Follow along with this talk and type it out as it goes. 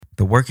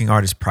Working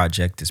Artist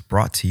Project is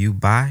brought to you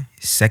by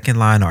Second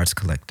Line Arts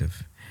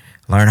Collective.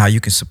 Learn how you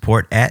can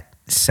support at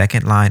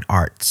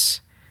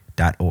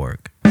secondlinearts.org.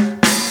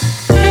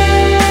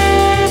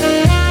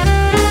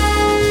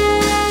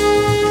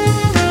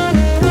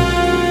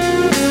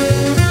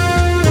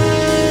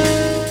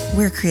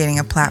 We're creating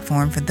a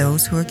platform for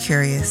those who are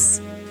curious,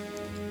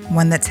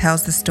 one that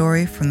tells the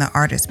story from the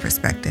artist's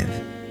perspective.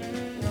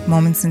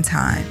 Moments in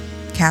time,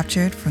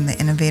 captured from the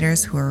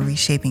innovators who are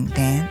reshaping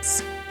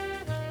dance,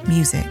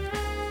 music,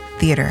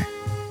 theater,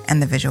 and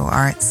the visual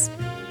arts.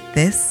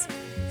 This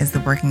is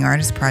the Working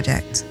Artist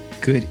Project.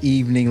 Good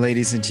evening,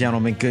 ladies and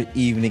gentlemen. Good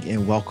evening,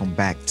 and welcome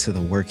back to the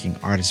Working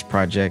Artist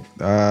Project.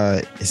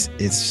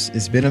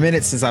 It's been a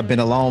minute since I've been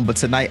alone, but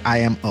tonight I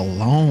am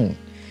alone.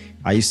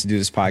 I used to do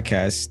this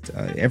podcast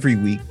every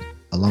week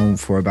alone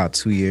for about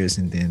 2 years,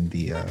 and then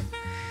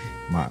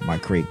my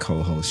great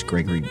co-host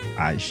Gregory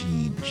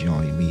Aji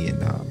joined me,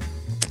 and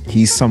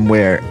he's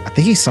somewhere. I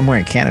think he's somewhere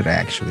in Canada,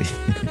 actually,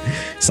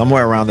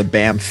 somewhere around the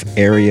Banff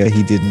area.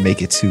 He didn't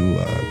make it to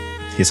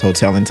his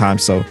hotel in time,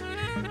 so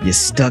you're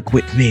stuck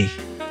with me.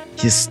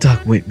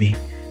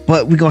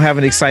 But we're gonna have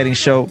an exciting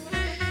show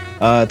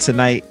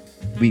tonight.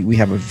 We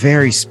have a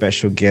very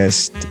special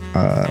guest,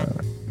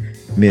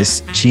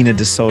 Miss Gina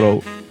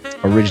D'Soto,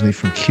 originally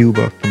from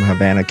Cuba, from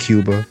Havana,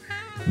 Cuba,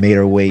 made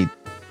her way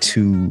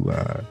to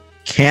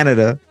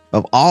Canada,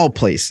 of all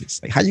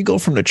places. Like, how you go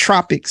from the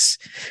tropics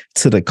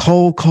to the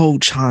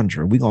cold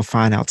Chandra? We're gonna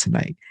find out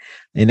tonight.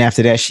 And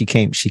after that, she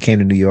came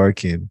to New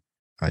York, and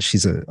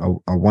she's a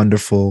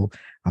wonderful,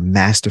 a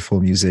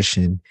masterful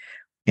musician.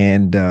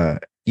 And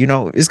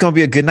it's gonna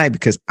be a good night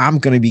because I'm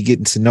gonna be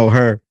getting to know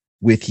her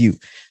with you.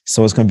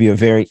 So it's gonna be a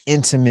very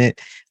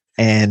intimate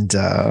and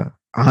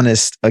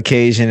honest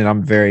occasion, and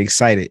I'm very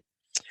excited.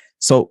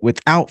 So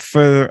without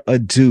further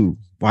ado,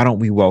 why don't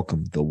we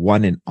welcome the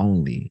one and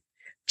only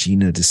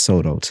Gina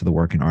D'Soto to the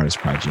Working Artist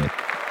Project.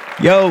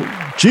 Yo,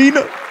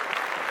 Gina.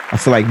 I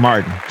feel like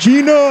Martin.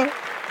 Gina.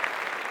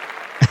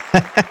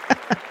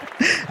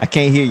 I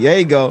can't hear you. There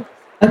you go.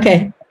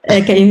 Okay.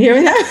 Can you hear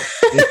me now?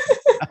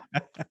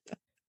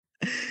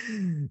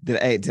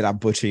 Did I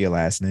butcher your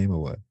last name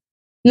or what?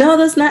 No,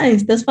 that's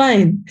nice. That's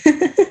fine.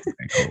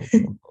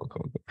 Okay,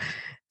 cool.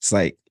 It's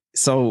like,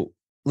 so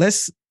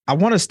I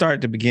want to start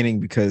at the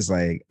beginning because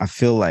like, I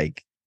feel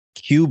like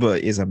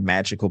Cuba is a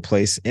magical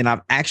place. And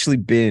I've actually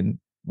been,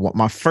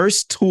 my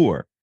first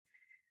tour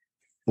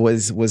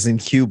was in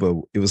Cuba.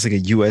 It was like a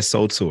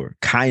USO tour,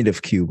 kind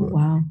of Cuba.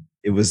 Wow.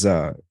 It was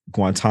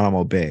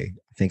Guantanamo Bay.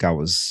 I think I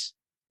was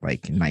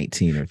like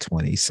 19 or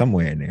 20,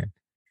 somewhere in there.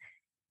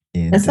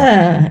 And, that's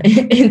an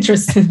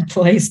interesting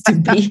place to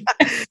be.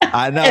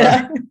 I know.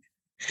 Yeah.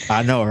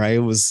 I know, right? It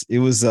was it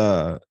was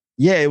one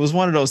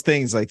of those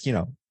things like,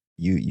 I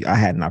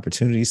had an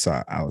opportunity,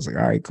 so I was like,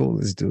 all right, cool,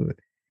 let's do it.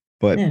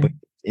 But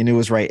and it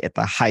was right at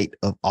the height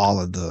of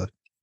all of the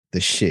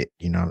shit,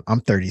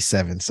 I'm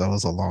 37, so it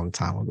was a long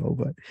time ago,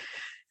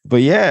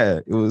 but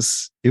yeah, it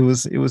was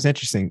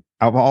interesting.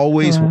 I've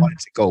always wanted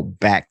to go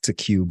back to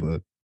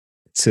Cuba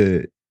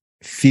to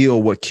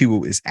feel what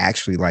Cuba is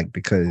actually like,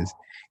 because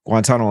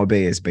Guantanamo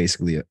Bay is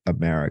basically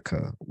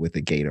America with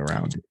a gate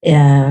around it.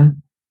 Yeah.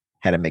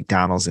 Had a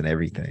McDonald's and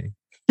everything.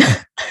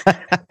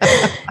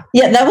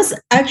 Yeah, that was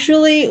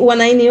actually,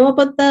 when I knew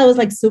about that, it was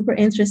like super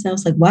interesting. I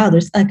was like, wow,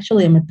 there's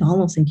actually a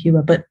McDonald's in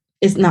Cuba, but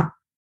it's not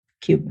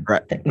Cuba.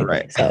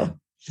 Right. So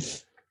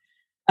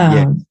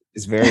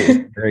it's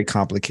very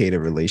complicated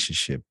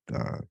relationship,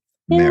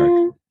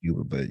 America,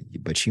 Cuba,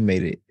 but she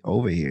made it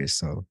over here.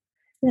 So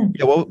yeah,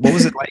 what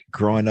was it like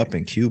growing up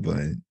in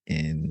Cuba,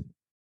 and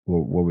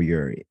what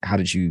were how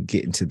did you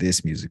get into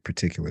this music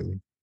particularly?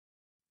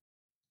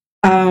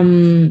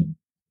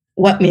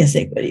 What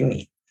music? What do you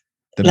mean?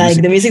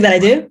 The music that I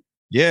do?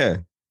 Yeah.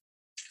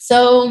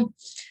 So,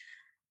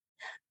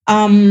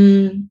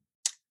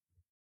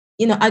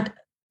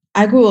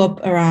 I grew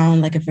up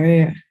around like a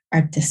very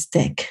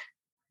artistic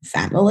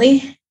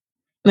family.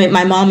 I mean,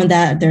 my mom and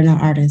dad, they're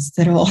not artists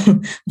at all,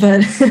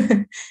 but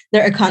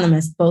they're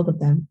economists, both of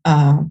them.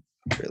 Really?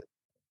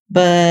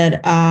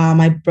 But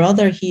my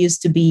brother, he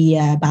used to be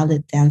a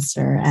ballet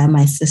dancer, and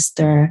my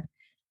sister,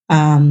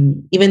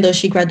 even though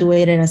she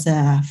graduated as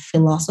a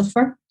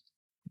philosopher,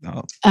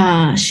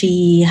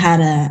 she had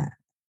a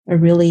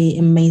really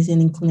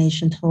amazing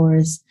inclination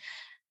towards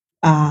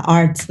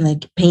art,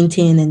 like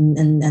painting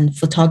and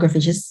photography.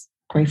 Just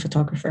great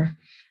photographer.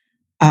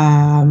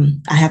 I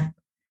have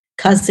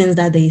cousins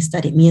that they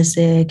study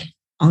music,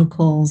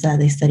 uncles that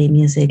they study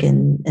music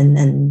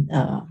and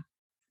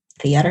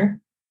theater.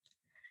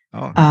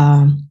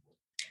 So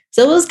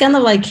it was kind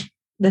of like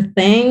the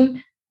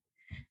thing.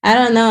 I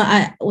don't know.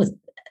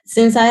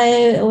 Since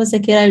I was a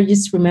kid, I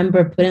just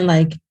remember putting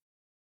like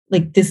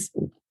this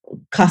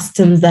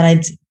costumes that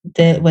I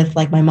did with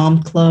like my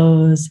mom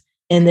clothes,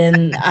 and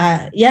then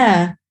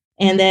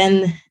and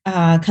then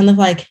kind of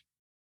like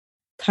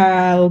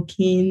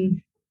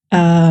karaoke,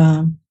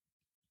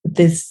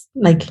 this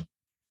like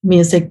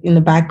music in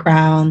the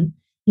background,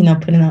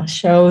 putting out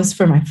shows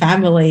for my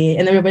family,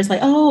 and everybody's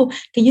like, oh,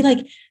 can you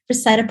like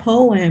recite a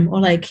poem, or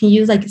like, can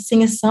you like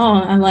sing a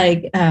song? I'm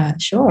like,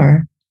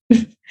 sure.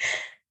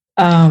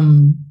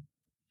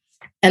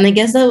 And I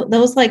guess that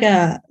was like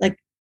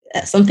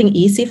something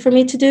easy for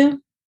me to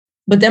do.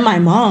 But then my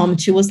mom,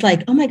 she was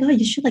like, oh my God,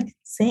 you should like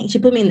sing. She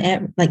put me in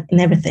in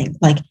everything,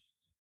 like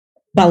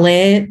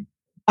ballet,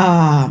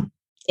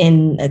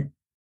 in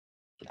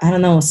I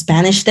don't know,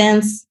 Spanish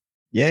dance.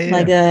 Yeah.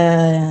 Like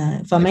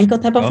a flamenco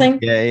type of thing.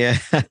 Yeah.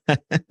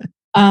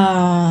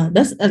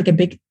 That's like a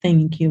big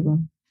thing in Cuba.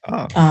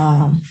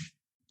 Oh.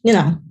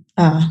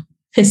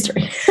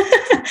 History.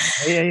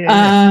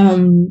 Yeah.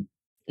 And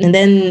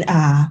then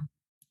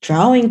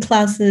drawing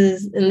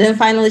classes, and then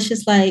finally it's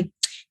just like,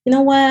 you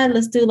know what?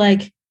 Let's do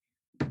like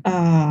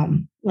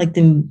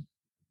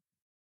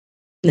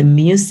the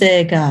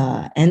music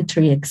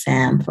entry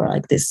exam for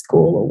like this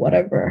school or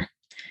whatever.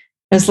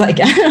 It's like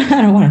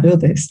I don't want to do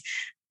this.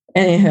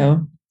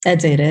 Anyhow, I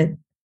did it.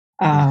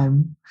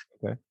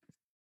 Okay.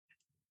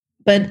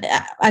 But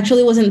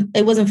actually,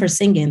 it wasn't for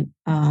singing.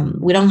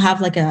 We don't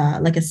have like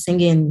a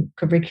singing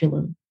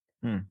curriculum.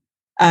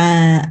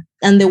 And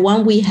the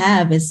one we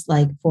have is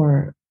like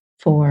for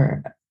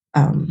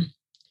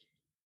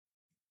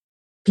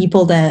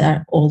people that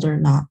are older,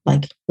 not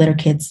like little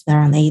kids that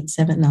are on 8,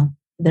 7. No,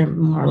 they're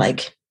more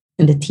like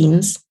in the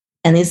teens,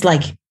 and it's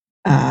like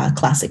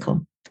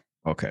classical.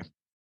 Okay.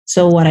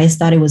 So what I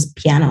studied was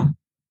piano,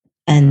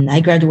 and I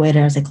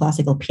graduated as a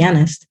classical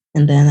pianist.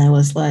 And then I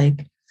was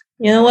like,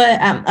 you know what?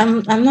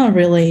 I'm not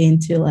really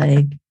into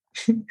like,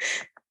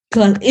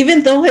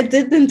 even though I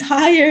did the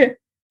entire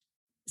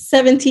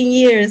 17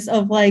 years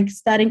of like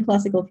studying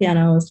classical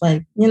piano, I was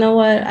like, you know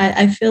what?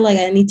 I feel like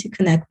I need to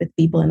connect with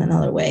people in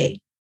another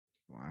way.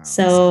 Wow.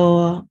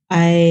 So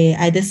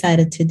I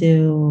decided to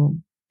do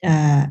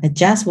a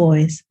jazz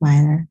voice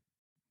minor.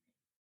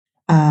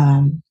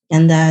 And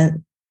that,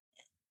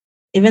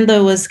 even though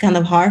it was kind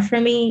of hard for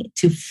me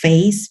to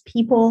face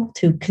people,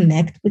 to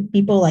connect with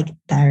people like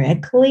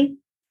directly,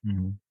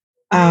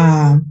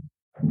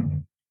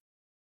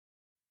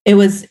 it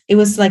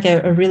was like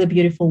a really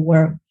beautiful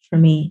work for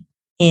me,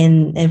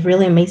 and a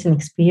really amazing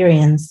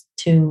experience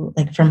to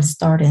like from the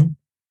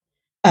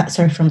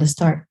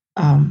start.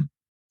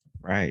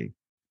 Right.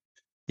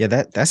 Yeah,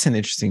 that's an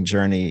interesting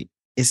journey.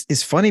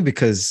 It's funny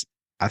because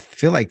I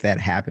feel like that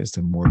happens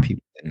to more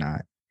people than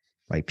not.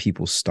 Like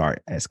people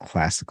start as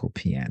classical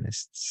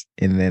pianists,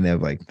 and then they're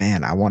like,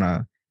 man, I want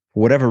to, for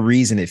whatever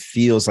reason, it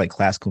feels like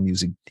classical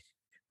music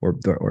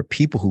or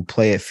people who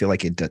play it feel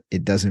like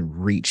it doesn't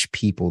reach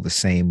people the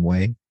same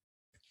way.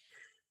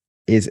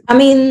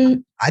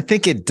 I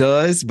think it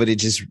does, but it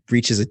just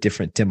reaches a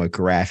different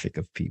demographic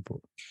of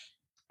people.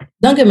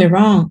 Don't get me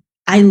wrong.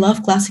 I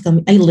love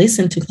classical. I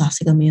listen to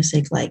classical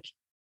music, like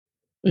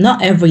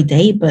not every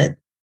day, but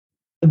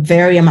a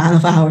very amount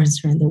of hours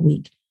during the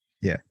week.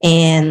 Yeah.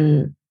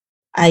 And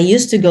I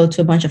used to go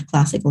to a bunch of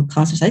classical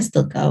concerts. I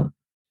still go.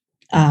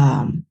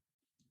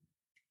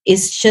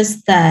 It's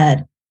just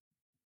that,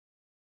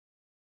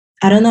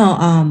 I don't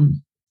know,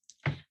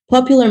 we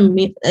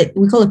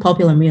call it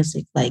popular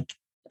music, like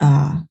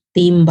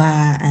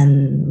timba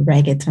and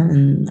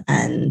reggaeton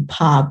and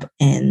pop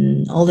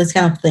and all this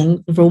kind of thing,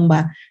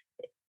 rumba.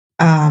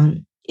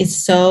 It's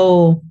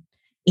so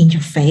in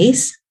your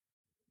face,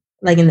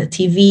 like in the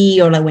TV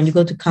or like when you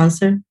go to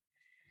concert.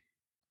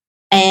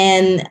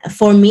 And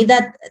for me,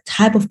 that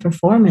type of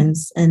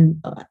performance and,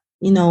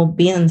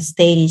 being on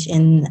stage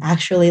and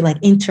actually like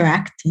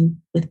interacting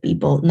with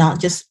people, not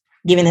just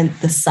giving it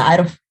the side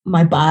of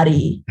my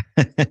body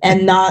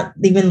and not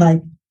even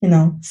like,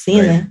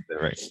 seeing it.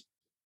 Right.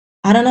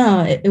 I don't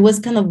know. It was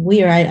kind of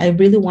weird. I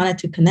really wanted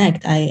to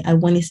connect. I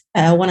wanted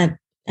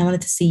to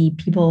see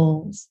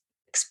people's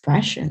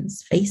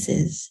expressions,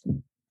 faces,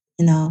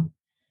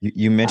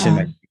 You mentioned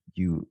that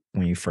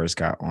when you first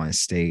got on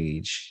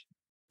stage,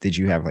 did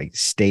you have like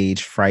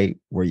stage fright?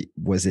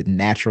 Was it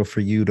natural for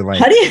you to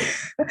like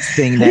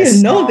sing that? I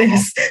didn't know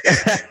this.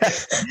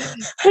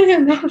 I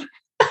didn't know.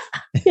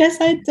 Yes,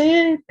 I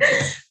did.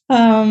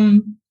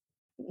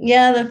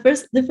 Yeah, the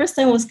first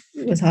time was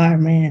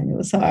hard, man. It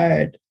was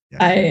hard.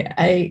 Yeah.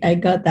 I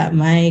got that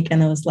mic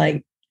and I was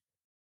like,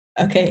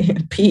 okay,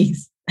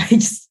 peace. I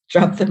just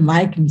dropped the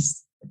mic and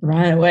just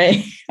ran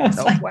away. I was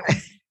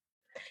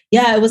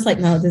yeah, it was like,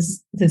 no,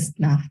 this is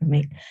not for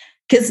me.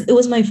 Because it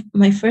was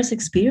my first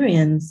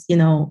experience,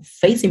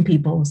 facing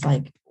people. It was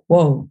like,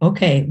 whoa,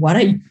 okay,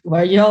 why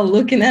are y'all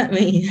looking at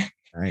me?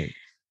 Right.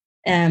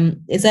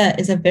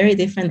 It's a very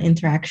different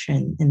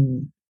interaction,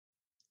 and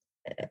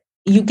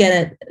you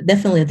get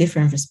definitely a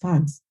different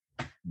response.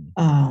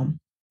 And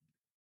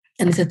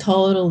it's a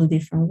totally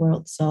different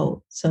world.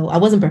 So I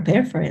wasn't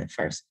prepared for it at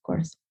first, of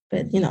course.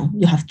 But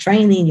you have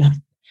training, you have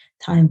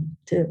time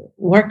to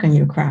work on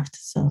your craft.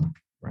 So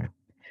right.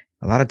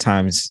 A lot of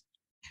times,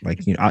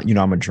 like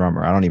I'm a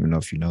drummer. I don't even know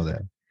if you know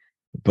that,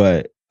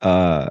 but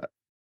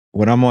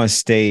when I'm on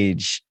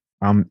stage,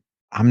 I'm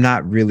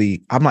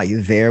like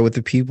there with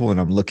the people and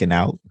I'm looking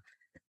out,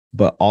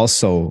 but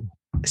also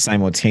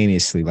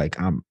simultaneously, like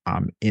I'm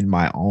in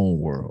my own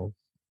world.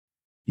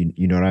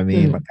 You know what I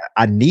mean? Like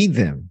I need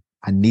them.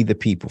 I need the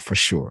people for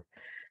sure.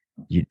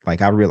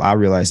 I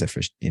realized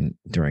that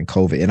during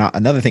COVID, and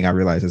another thing I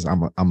realized is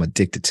I'm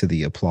addicted to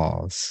the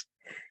applause.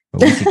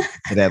 But we can get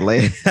to that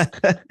later.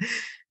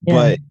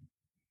 But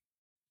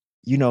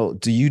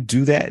do you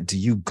do that? Do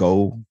you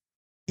go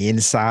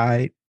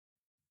inside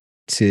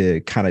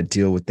to kind of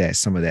deal with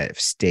some of that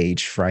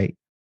stage fright?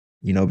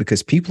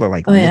 Because people are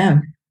like,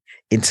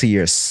 into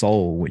your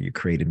soul when you're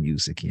creating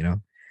music,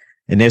 and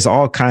there's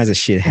all kinds of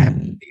shit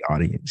happening in the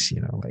audience,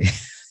 like.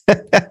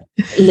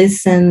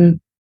 Listen,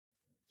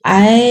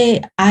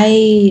 I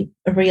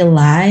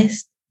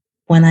realized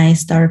when I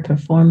started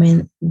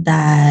performing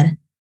that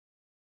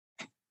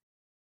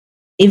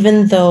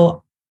even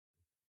though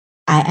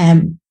I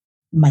am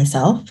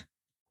myself,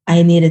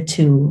 I needed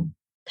to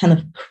kind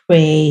of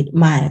create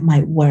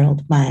my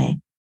world, my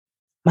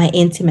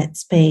intimate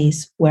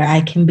space where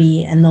I can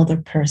be another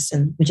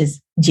person, which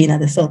is Gina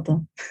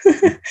D'Soto.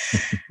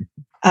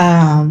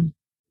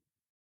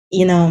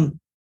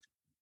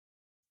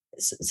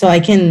 So I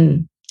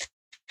can,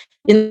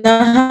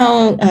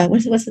 how how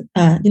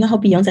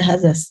Beyonce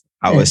has this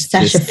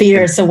Stash of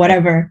Fears or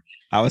whatever.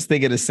 I was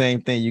thinking the same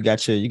thing. You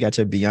got your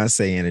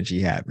Beyonce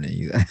energy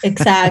happening.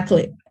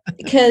 Exactly,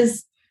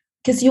 because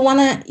you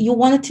want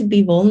it to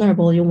be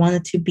vulnerable. You want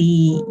it to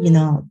be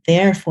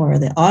there for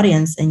the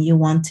audience, and you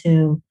want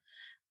to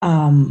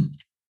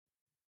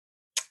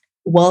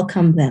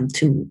welcome them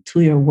to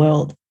your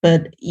world.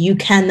 But you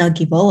cannot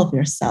give all of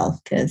yourself,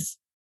 because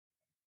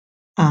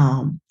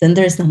then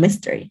there's no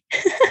mystery.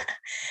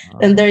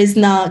 Then there is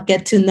not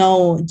get to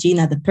know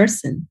Gina the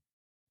person.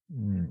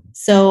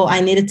 So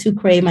I needed to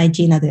create my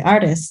Gina the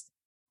artist,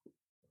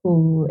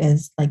 who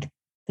is like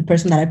the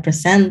person that I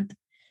present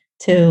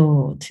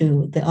to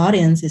the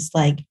audience. Is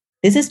like,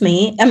 this is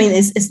me. I mean,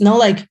 it's not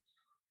like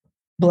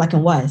black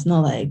and white. It's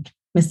not like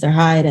Mr.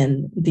 Hyde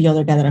and the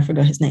other guy that I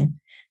forgot his name.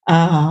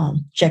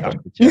 Checker.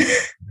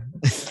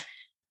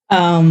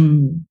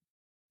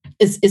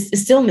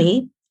 It's still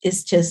me.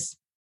 It's just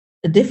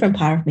a different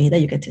part of me that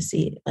you get to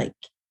see, like,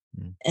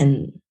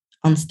 and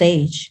on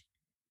stage.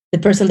 The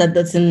person that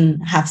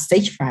doesn't have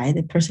stage fright,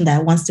 the person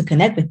that wants to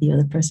connect with you,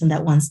 the person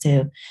that wants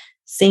to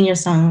sing your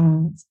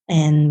songs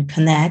and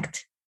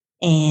connect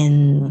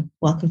and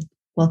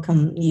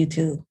welcome you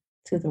to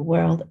the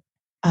world.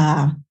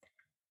 But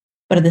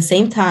at the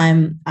same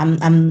time,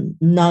 I'm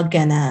not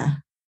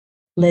gonna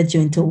let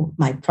you into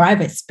my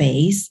private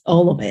space,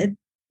 all of it,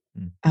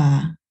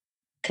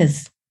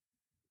 because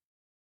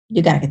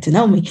you gotta get to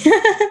know me.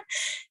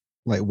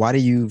 Like, why do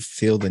you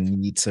feel the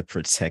need to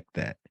protect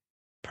that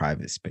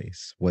private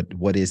space?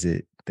 What is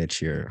it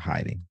that you're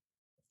hiding?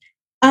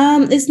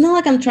 It's not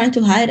like I'm trying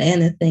to hide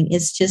anything.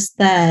 It's just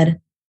that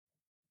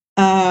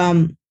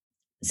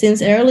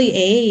since early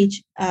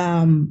age,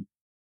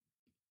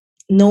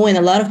 knowing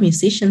a lot of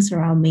musicians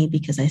around me,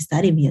 because I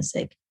study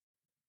music,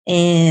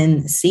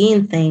 and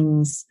seeing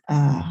things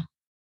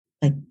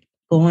like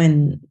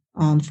going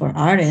on for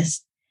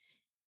artists,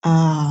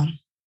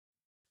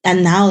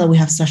 and now that we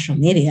have social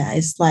media,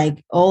 it's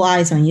like all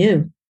eyes on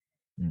you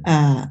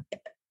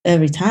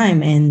every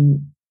time,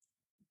 and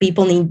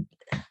people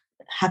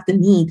have the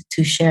need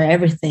to share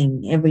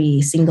everything,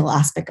 every single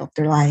aspect of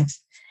their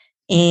lives.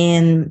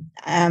 And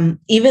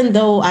even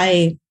though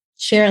I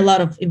share a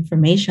lot of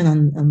information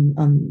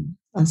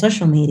on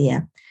social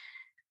media,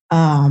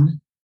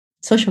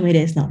 social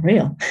media is not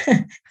real.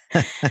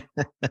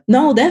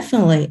 No,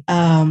 definitely.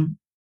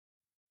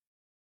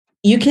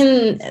 You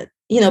can,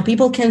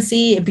 people can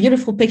see a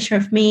beautiful picture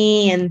of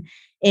me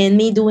and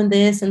me doing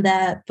this and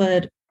that,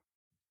 but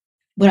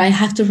I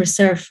have to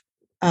reserve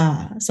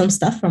some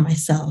stuff for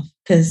myself,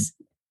 because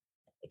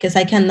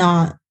I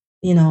cannot,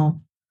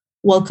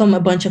 welcome a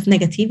bunch of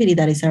negativity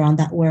that is around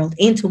that world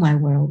into my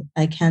world.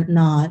 I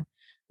cannot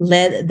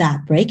let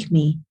that break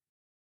me.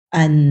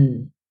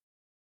 And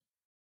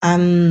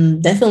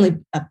I'm definitely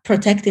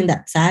protecting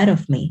that side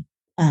of me,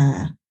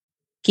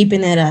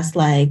 keeping it as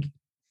like,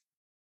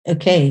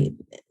 okay,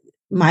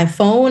 my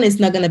phone is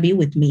not going to be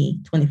with me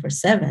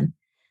 24/7.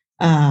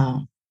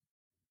 I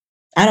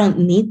don't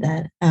need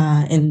that.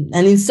 And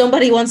if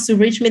somebody wants to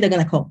reach me, they're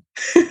going to call.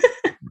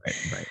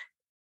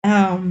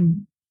 Right.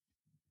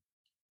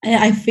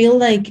 I feel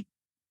like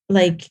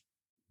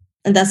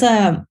and that's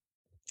a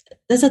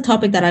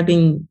topic that I've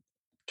been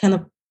kind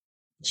of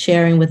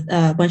sharing with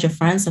a bunch of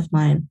friends of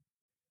mine.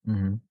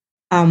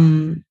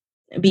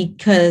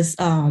 Because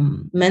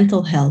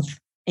mental health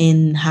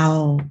and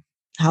how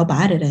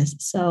bad it is.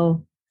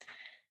 So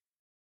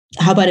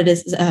how bad it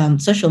is,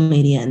 social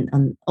media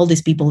and all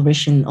these people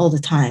reaching all the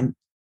time.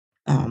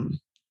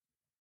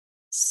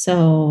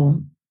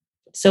 So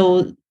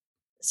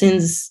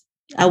since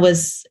I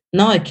was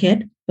not a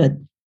kid, but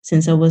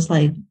since I was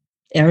like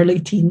early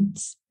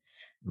teens,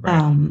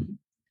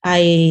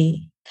 I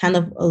kind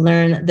of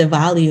learned the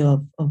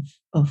value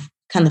of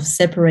kind of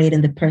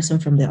separating the person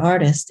from the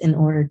artist in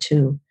order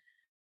to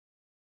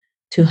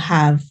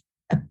have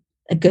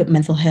a good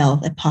mental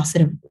health, a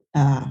positive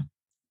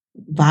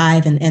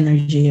vibe and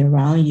energy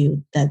around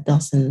you that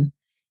doesn't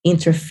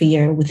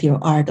interfere with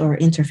your art or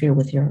interfere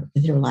with your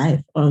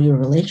life or your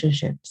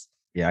relationships.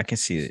 Yeah, I can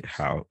see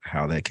how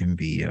that can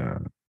be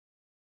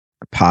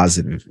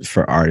positive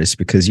for artists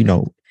because,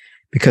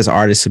 because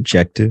art is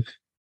subjective,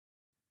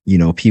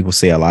 people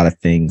say a lot of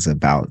things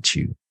about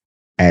you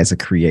as a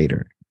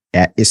creator,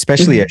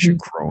 especially as you're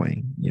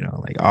growing,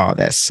 like, oh,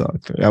 that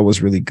sucked. Or, that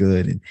was really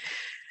good. And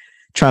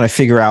trying to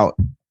figure out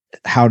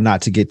how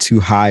not to get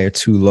too high or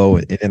too low.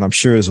 And I'm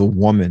sure as a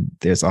woman,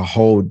 there's a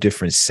whole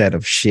different set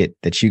of shit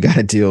that you got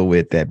to deal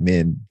with that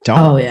men don't.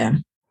 Oh, yeah.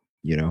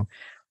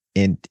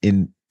 And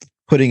in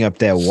putting up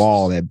that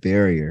wall, that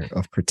barrier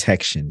of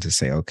protection to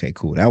say, okay,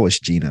 cool, that was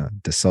Gina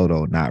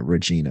D'Soto, not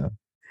Regina,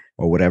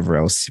 or whatever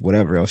else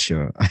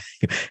your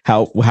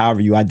however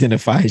you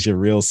identify as your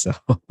real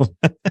self.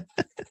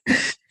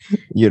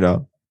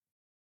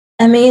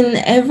 I mean,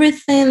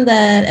 everything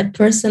that a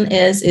person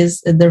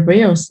is the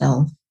real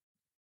self.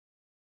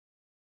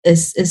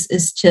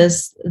 It's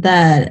just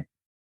that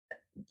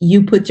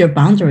you put your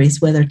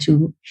boundaries whether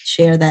to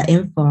share that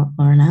info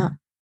or not.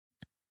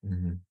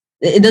 Mm-hmm.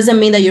 It doesn't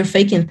mean that you're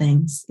faking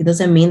things. It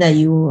doesn't mean that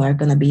you are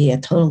going to be a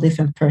total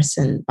different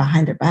person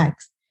behind their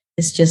backs.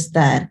 It's just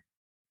that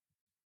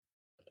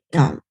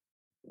not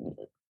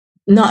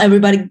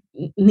everybody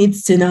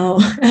needs to know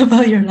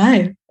about your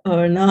life,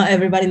 or not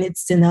everybody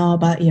needs to know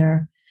about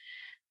your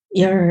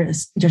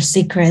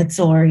secrets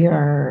or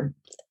your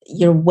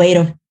way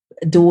of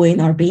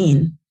doing or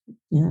being.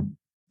 Yeah,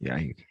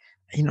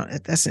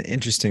 that's an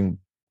interesting.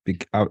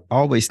 I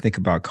always think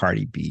about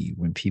Cardi B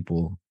when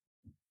people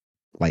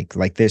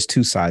like there's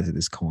two sides of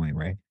this coin,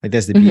 right? Like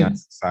there's the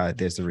Beyonce side,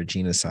 there's the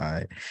Regina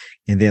side,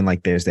 and then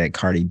like there's that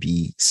Cardi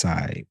B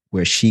side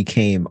where she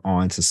came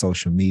onto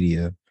social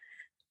media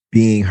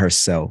being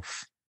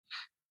herself,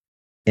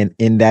 and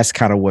that's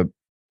kind of what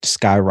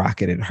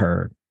skyrocketed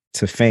her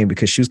to fame,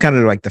 because she was kind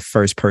of like the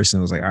first person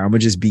who was like, all right, I'm gonna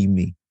just be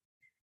me,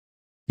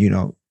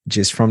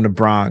 just from the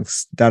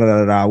Bronx,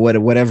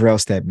 whatever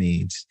else that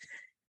means.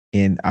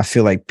 And I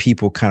feel like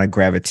people kind of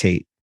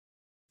gravitate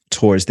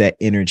towards that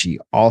energy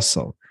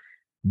also.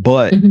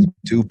 But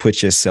do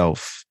put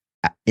yourself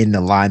in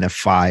the line of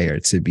fire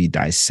to be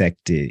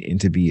dissected and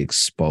to be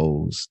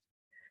exposed,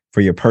 for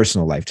your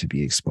personal life to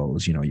be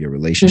exposed, your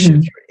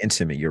relationships, your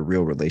intimate, your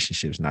real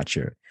relationships, not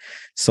your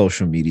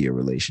social media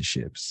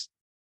relationships.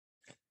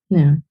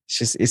 Yeah.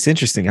 It's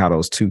interesting how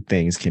those two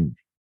things can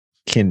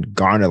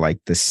garner like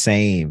the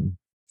same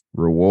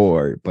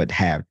reward, but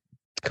have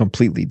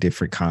completely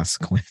different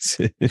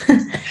consequences.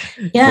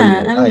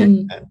 Yeah. I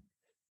mean,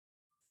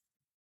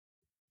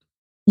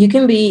 you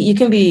can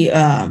be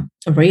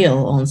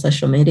real on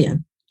social media,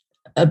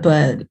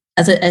 but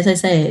as I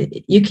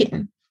say, you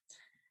can.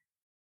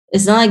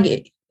 It's not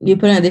like you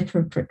put in a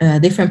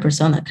different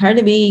persona.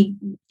 Cardi B,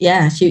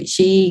 yeah,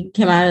 she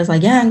came out as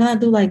like, yeah, I'm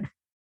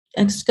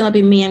just gonna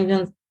be me. I'm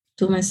gonna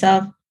do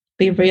myself,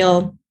 be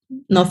real,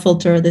 no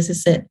filter. This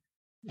is it,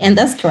 and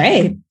that's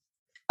great.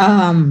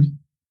 But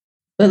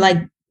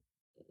like,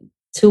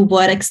 to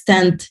what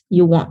extent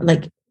you want,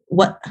 like,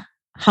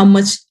 how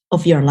much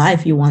of your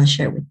life you want to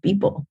share with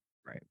people,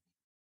 right?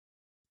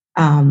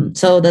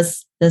 So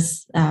that's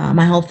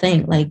my whole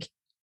thing. Like,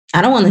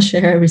 I don't want to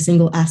share every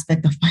single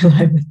aspect of my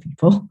life with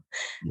people.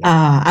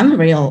 Yeah. I'm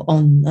real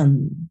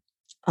on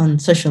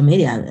social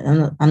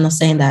media. I'm not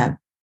saying that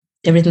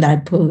everything that I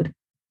put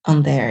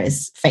on there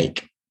is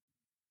fake.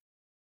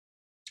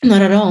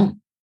 Not at all.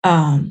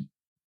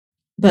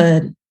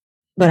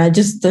 But I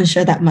just don't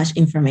share that much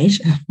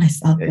information of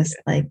myself. It's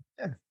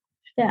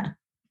yeah.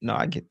 No,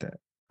 I get that.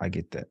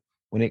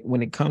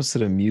 When it comes to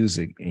the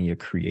music and your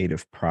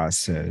creative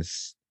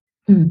process,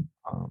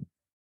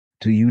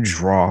 do you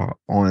draw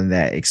on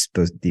that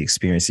the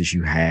experiences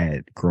you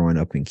had growing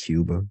up in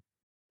Cuba?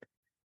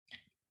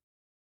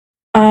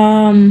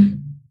 More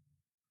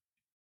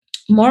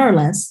or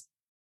less.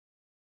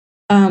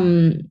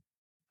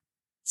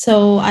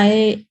 So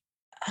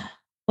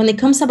when it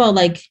comes about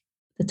like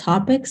the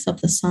topics of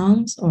the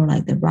songs or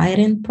like the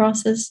writing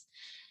process,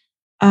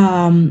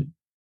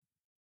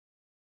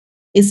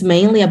 it's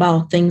mainly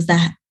about things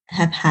that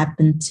have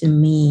happened to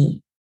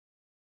me.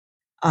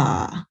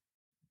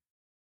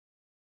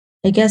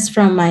 I guess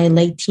from my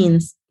late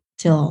teens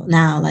till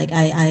now, like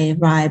I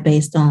write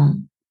based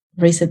on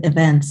recent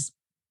events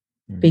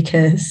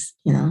because,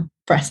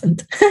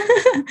 present.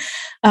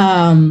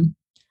 I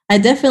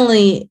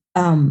definitely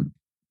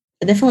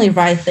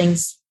write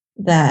things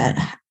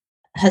that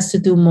has to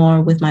do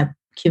more with my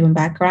Cuban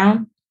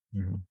background.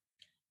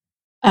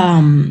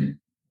 But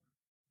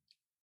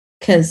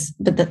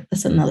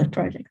that's another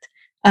project.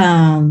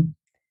 But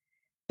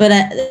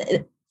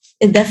it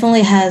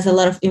definitely has a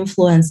lot of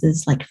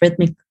influences, like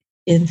rhythmic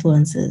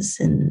influences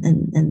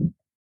and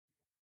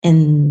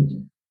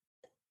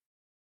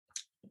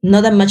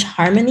not that much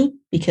harmony,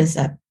 because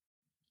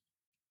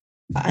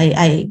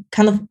I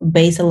kind of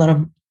base a lot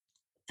of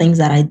things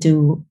that I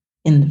do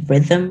in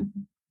rhythm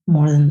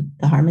more than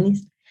the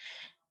harmonies.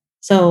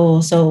 So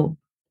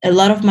a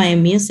lot of my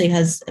music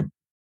has a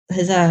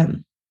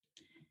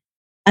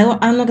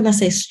I'm not gonna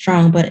say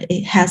strong, but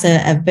it has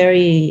a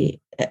very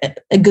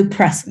a good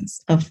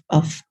presence of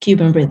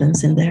Cuban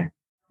rhythms in there.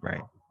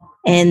 Right.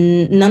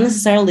 And not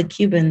necessarily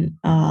Cuban,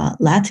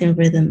 Latin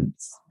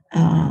rhythms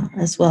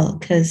as well,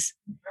 because,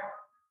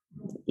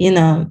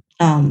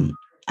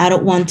 I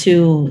don't want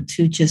to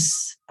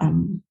just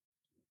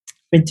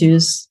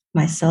reduce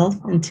myself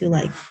into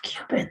like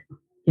Cuban,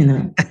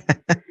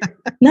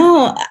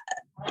 No,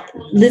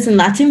 listen,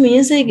 Latin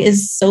music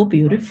is so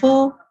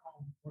beautiful.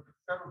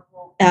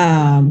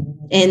 And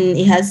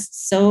it has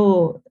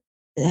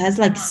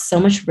like so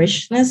much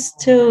richness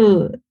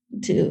to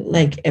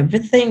like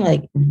everything,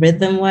 like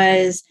rhythm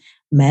wise,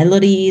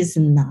 melodies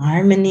and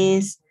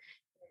harmonies.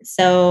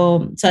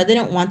 So I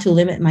didn't want to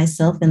limit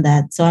myself in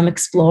that. So I'm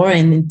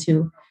exploring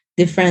into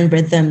different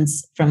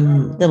rhythms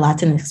from the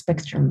Latin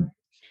spectrum.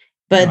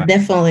 But Right.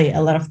 Definitely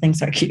a lot of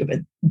things are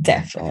Cuban.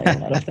 Definitely a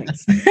lot of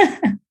things.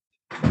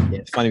 Yeah,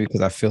 it's funny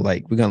because I feel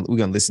like we're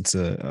gonna listen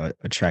to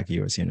a track of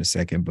yours here in a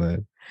second, but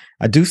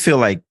I do feel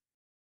like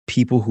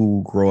people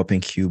who grow up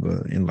in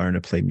Cuba and learn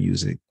to play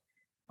music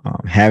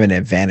have an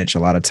advantage a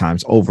lot of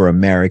times over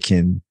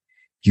American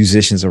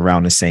musicians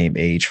around the same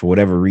age. For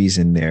whatever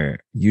reason, they're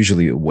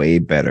usually way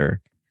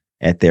better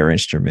at their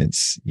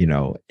instruments,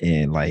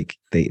 and like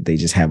they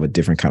just have a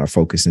different kind of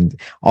focus. And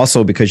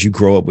also because you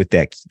grow up with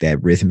that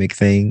rhythmic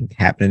thing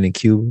happening in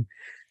Cuba,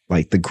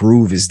 like the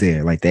groove is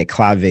there, like that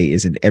clave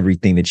is in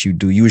everything that you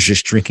do. You was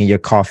just drinking your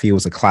coffee, it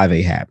was a clave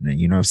happening,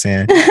 you know what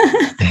I'm saying?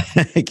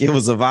 Like, it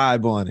was a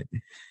vibe on it.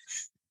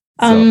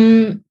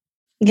 So.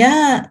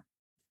 Yeah.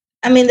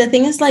 I mean, the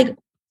thing is like,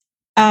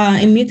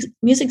 in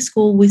music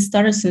school, we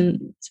start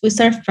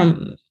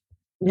from,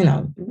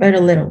 very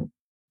little,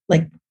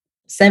 like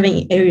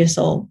 7 years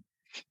old.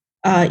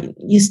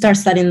 You start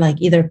studying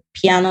like either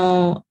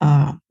piano,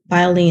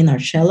 violin, or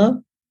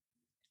cello.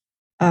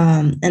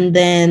 And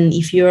then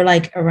if you're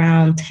like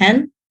around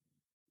 10,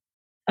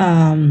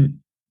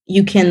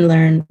 you can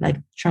learn like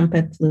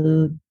trumpet,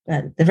 flute,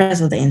 the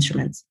rest of the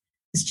instruments.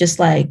 It's just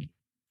like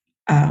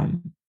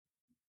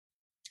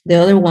the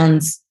other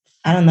ones,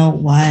 I don't know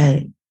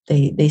why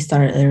they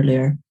started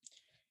earlier.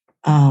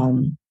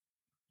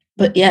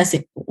 But yes,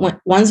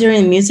 once you're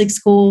in music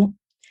school,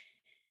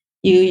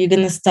 you're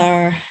gonna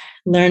start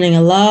learning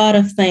a lot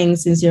of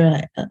things since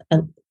you're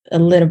a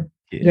little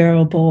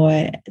girl,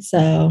 boy.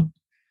 So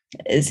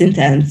it's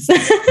intense.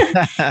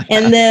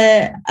 And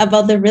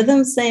about the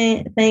rhythm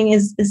thing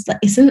is like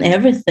it's in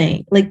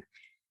everything. Like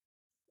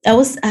I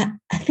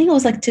think it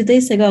was like 2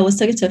 days ago, I was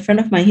talking to a friend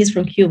of mine. He's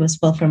from Cuba as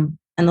well, from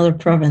another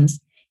province,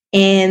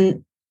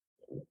 and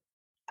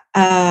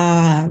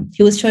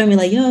he was showing me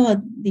like,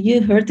 yo,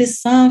 you heard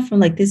this song from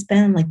like this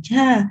band? I'm like,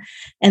 yeah.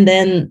 And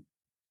then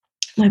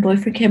my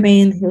boyfriend came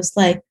in, he was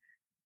like,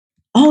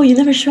 oh, you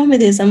never showed me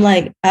this. I'm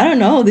like, I don't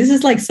know, this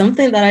is like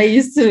something that I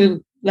used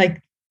to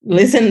like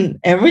listen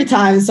every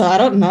time, so I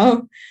don't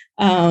know.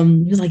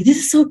 He was like, this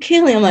is so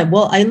killing. I'm like,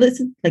 well, I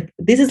listen, like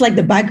this is like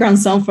the background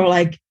song for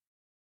like,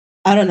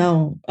 I don't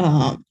know,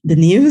 the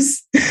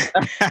news.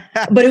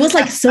 But it was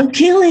like so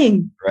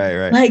killing.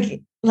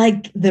 Right.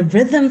 Like the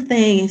rhythm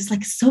thing is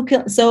like so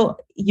killing. So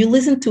you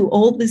listen to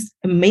all this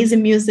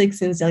amazing music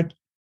since like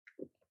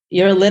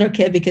you're a little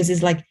kid, because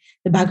it's like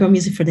the background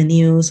music for the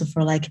news or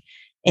for like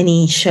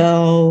any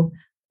show,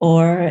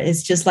 or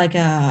it's just like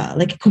a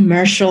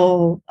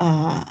commercial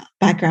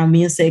background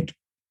music.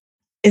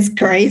 It's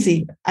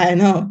crazy, I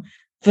know,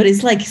 but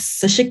it's like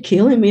such a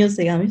killing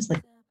music. I'm just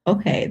like,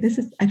 okay, this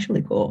is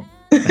actually cool.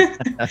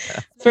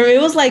 For me,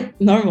 it was like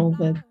normal,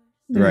 but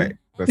right.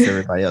 But for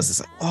everybody else, it's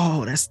like,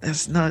 oh,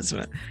 that's nuts,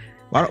 man.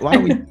 Why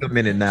don't we take a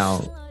minute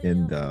now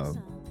and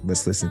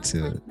let's listen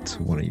to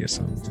one of your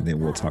songs, and then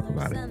we'll talk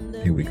about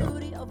it. Here we go.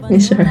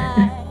 Sure.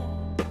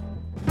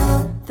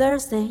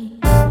 Thursday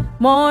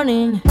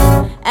morning,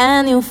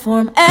 and you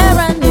form a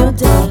brand new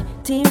day.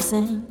 Tears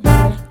and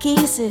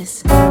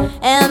kisses,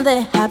 and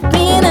the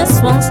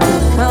happiness wants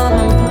to come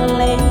and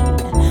play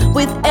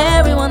with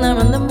everyone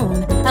around the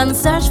moon, and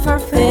search for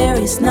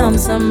fairies,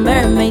 gnomes, and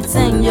mermaids,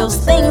 angels,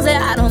 things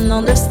that I don't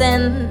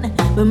understand.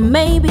 But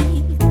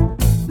maybe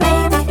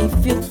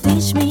if you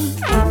teach me,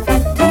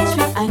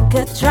 I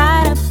could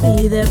try to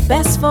be the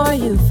best for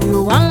you. If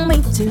you want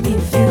me to,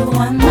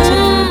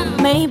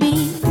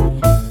 maybe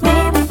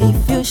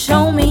if you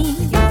show me,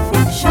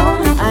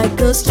 I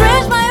could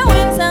stretch my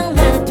wings and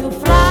learn to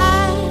fly.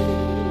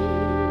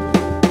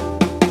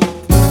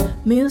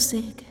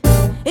 Music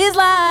is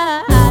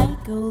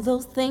like all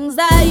those things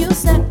that you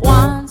said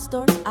once.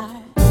 Doors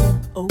are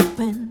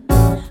open,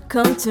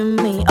 come to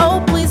me.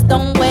 Oh, please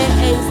don't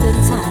waste the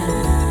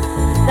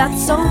time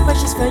that's so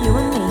precious for you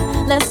and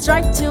me. Let's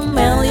try to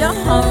mail your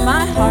heart,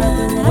 my heart,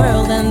 the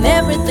world, and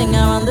everything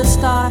around the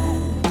stars.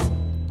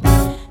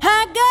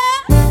 I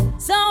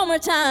got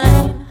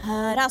summertime,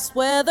 hot as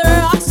weather,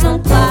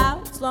 awesome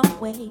clouds, long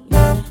way.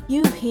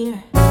 You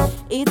hear,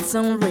 it's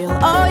unreal.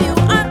 Oh, you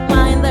are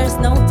mine, there's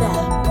no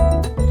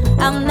doubt.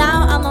 And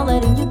now I'm not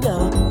letting you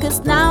go, 'cause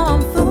now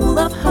I'm full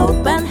of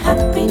hope and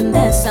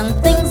happiness, and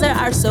things that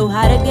are so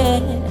hard to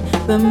get.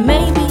 But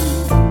maybe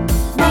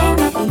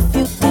if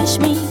you teach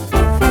me,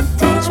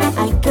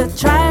 I could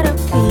try to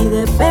be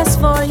the best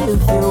for you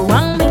if you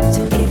want me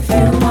to. If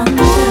you want me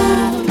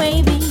to,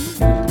 maybe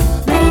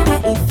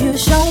if you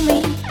show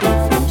me,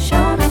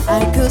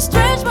 I could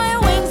stretch my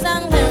wings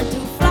and learn to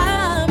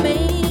fly.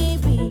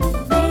 Maybe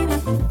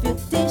if you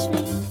teach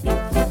me,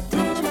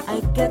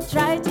 I could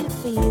try to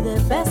be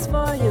the best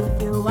for you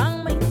if you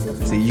want me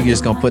to. See, you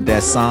just gonna put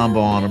that samba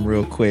on them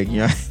real quick, you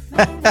know?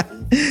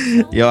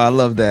 Yo, I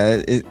love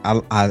that.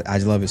 I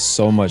love it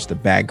so much. The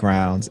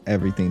backgrounds,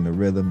 everything, the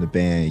rhythm, the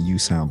band. You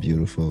sound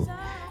beautiful.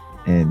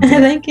 And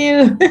thank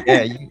you.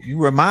 Yeah, you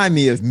remind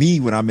me of me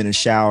when I'm in the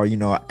shower. You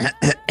know,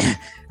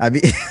 I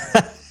mean,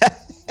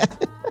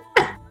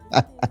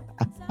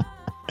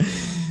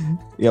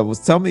 yeah. Well,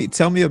 tell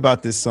me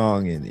about this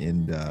song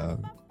and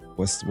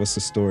what's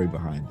the story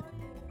behind it?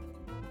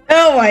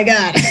 Oh my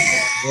God.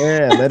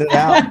 Yeah, let it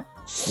out.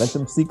 Let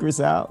some secrets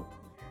out.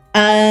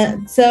 I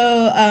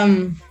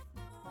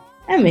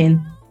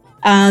mean,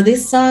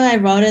 this song I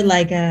wrote it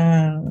like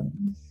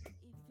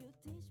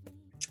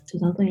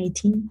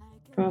 2018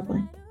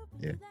 probably.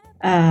 Yeah.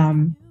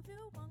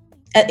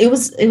 It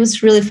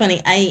was really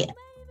funny. I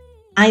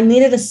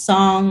needed a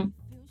song.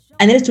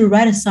 I needed to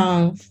write a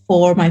song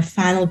for my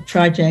final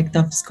project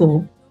of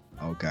school.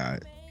 Oh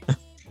God.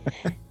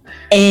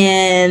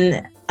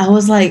 And I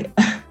was like,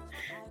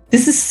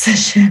 this is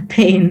such a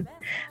pain.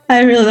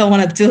 I really don't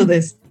want to do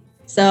this.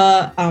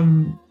 So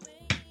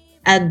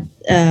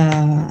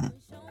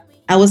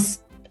I was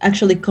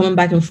actually coming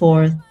back and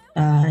forth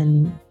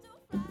in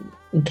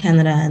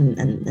Canada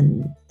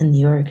and New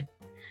York.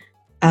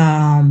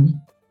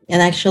 And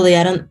actually,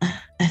 I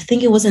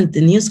think it wasn't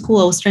the new school.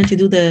 I was trying to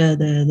do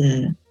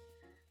the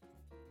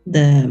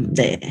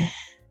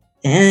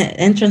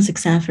entrance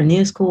exam for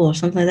new school or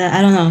something like that.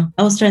 I don't know.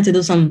 I was trying to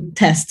do some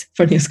test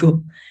for new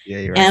school. Yeah,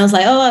 you're right. And I was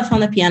like, oh, I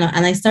found a piano.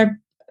 And I started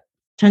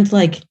trying to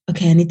like,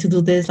 okay, I need to do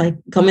this, like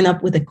coming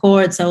up with the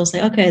chords. So I was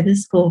like, okay, this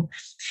is cool.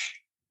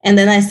 And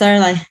then I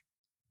started like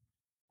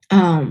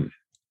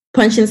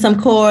punching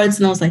some chords,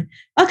 and I was like,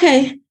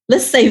 okay,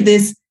 let's save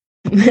this.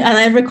 And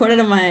I recorded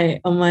on my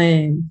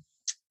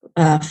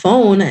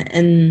phone,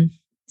 and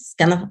it's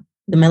kind of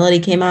the melody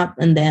came up,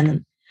 and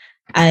then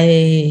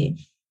I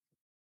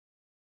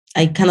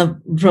kind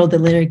of wrote the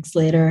lyrics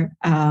later.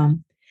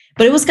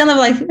 But it was kind of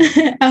like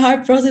a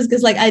hard process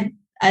because like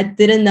I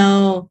didn't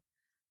know.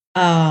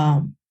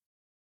 I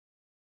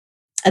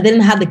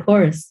didn't have the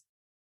chorus,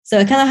 so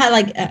I kind of had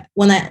like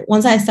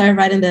once I started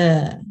writing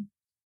the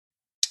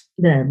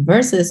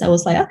verses, I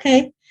was like,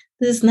 okay,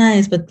 this is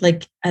nice, but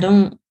like I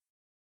don't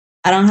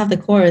have the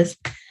chorus.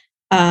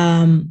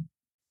 And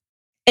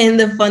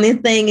the funny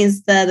thing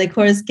is that the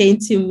chorus came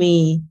to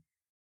me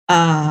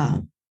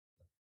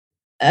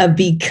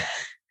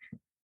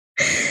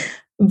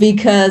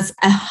because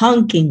a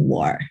honking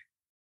war.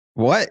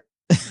 What?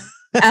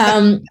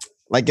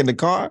 Like in the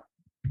car?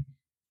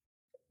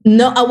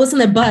 No, I was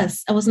in a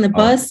bus.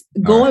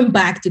 Going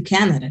back to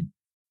Canada.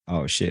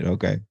 Oh shit!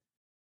 Okay.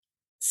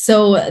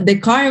 So the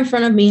car in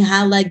front of me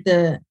had like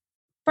and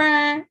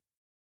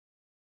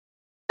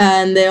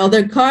the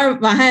other car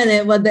behind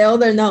it was the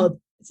other note.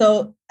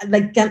 So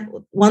like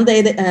one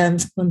day they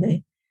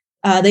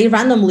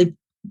randomly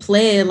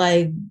play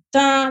like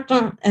dun,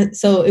 dun.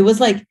 So it was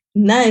like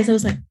nice. I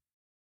was like,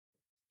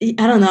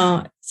 I don't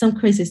know, some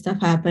crazy stuff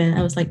happened.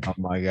 I was like, oh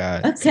my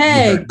God.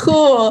 Okay,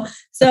 cool.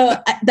 So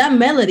that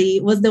melody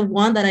was the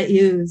one that I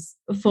used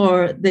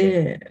for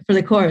the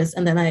chorus,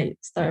 and then I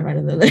started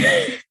writing the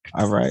lyrics.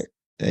 All right.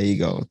 There you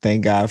go.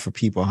 Thank God for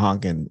people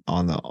honking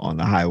on the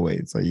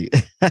highway. So you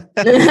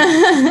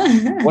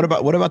What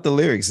about the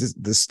lyrics?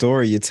 The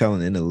story you're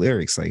telling in the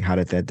lyrics, like how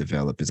did that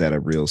develop? Is that a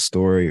real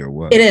story or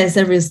what? It is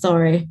a real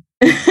story.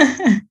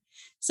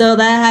 So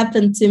that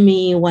happened to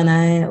me when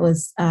I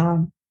was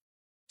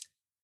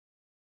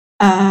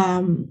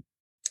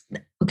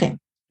okay.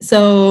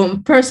 So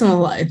personal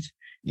life.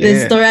 Yeah. The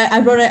story I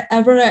wrote it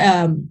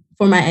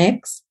for my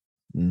ex.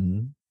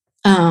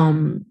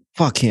 Mm-hmm.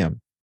 Fuck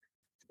him.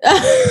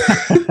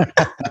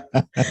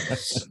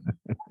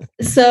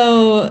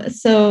 So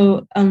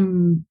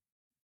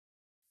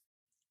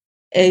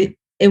it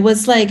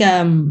was like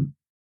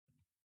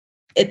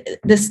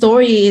the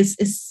story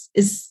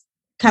is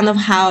kind of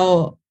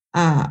how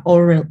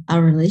our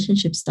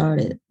relationship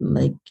started,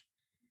 like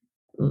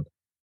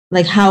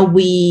how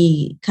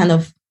we kind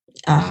of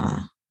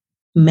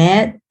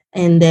met,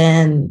 and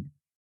then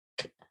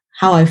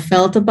how I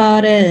felt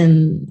about it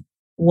and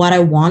what I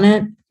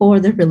wanted for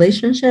the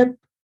relationship,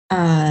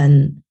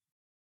 and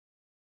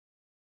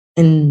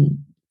you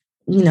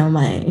know,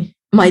 my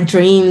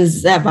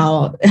dreams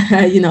about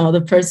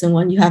the person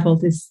when you have all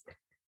these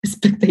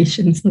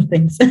expectations and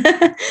things.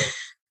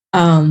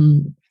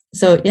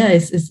 So yeah,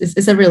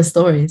 it's a real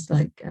story. It's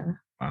like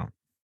wow.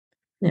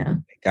 Yeah.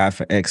 Thank God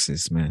for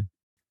exes, man.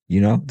 You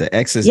know, the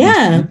exes,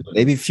 yeah,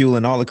 they be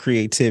fueling all the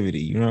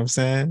creativity. You know what I'm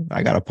saying?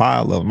 I got a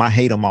pile of them. I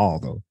hate them all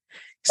though.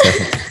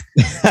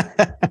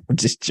 I'm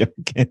just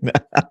joking.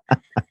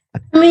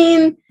 I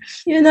mean,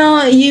 you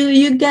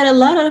get a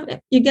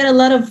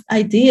lot of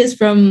ideas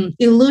from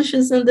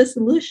illusions and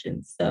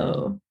disillusions.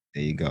 So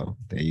There you go.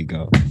 There you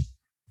go.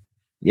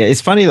 Yeah,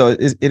 it's funny though.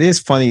 It is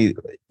funny,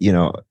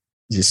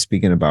 just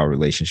speaking about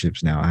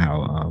relationships now,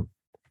 how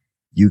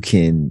you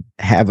can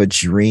have a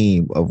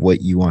dream of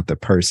what you want the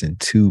person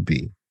to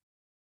be.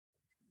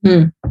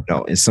 And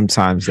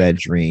sometimes that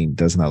dream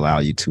doesn't allow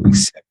you to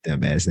accept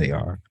them as they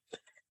are.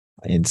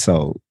 And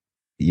so,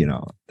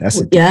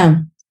 that's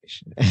that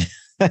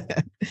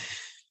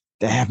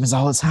happens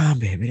all the time,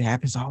 baby. It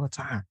happens all the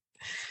time.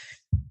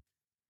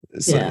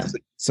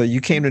 So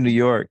you came to New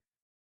York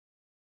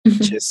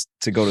just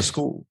to go to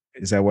school.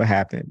 Is that what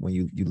happened when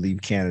you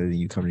leave Canada and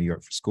you come to New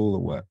York for school, or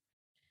what?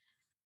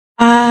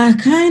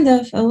 Kind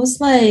of. I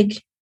was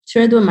like,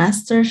 should I do a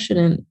master's?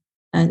 Shouldn't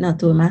I not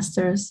do a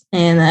master's?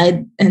 And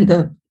I ended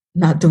up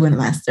not doing a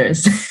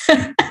master's.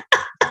 I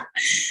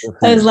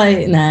was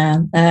like, nah,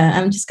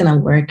 I'm just gonna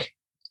work.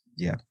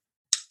 Yeah.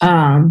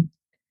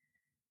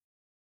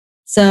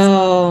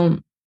 So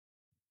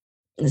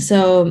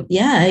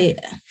yeah,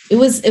 it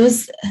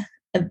was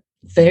a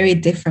very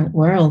different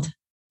world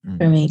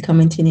for me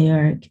coming to New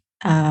York.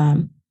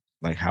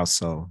 Like how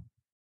so?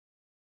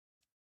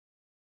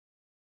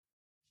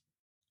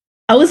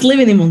 I was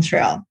living in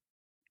Montreal.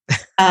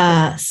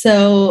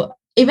 So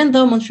even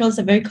though Montreal is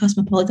a very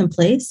cosmopolitan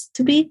place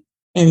to be,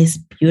 and it's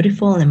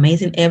beautiful and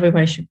amazing,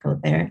 everybody should go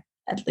there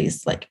at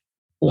least like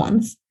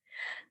once.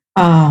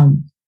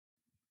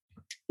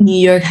 New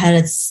York had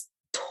its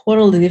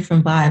totally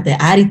different vibe.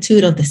 The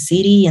attitude of the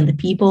city and the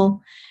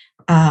people,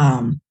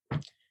 the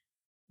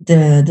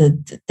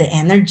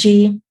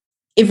energy.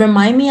 It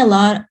reminded me a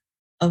lot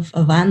of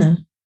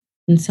Havana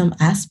in some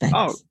aspects.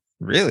 Oh,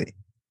 really?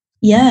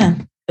 Yeah,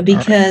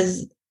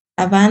 because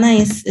Havana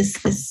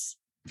is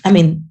I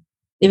mean,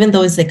 even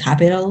though it's the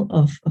capital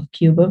of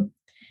Cuba,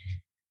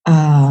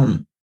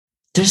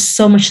 there's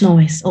so much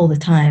noise all the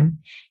time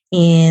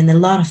and a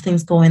lot of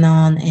things going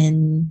on,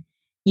 and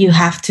you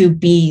have to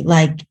be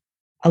like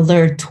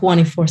alert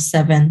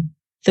 24/7,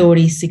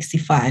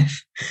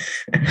 365.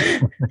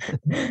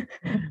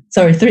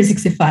 Sorry,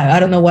 365. I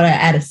don't know what I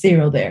added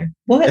zero there.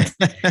 What?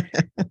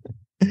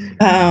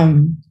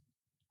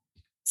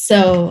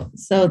 So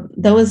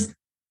that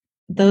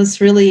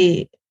was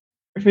really,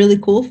 really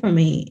cool for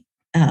me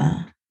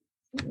when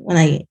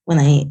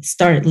I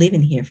started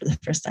living here for the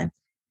first time.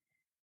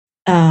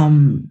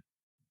 And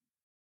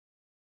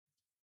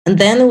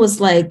then it was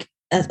like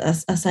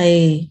as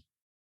I,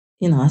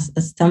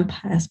 as time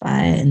passed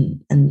by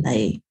and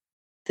I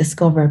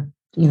discovered,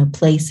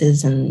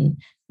 places and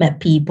met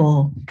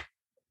people,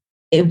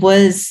 it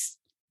was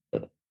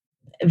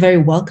very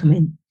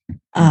welcoming.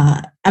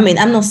 I mean,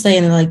 I'm not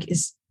saying like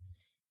it's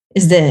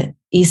the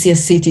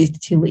easiest city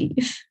to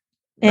live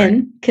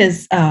in,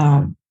 because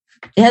it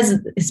has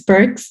its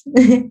perks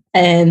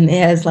and it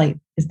has like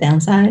its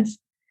downsides.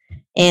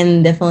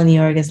 And definitely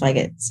New York is like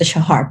it's such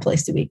a hard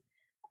place to be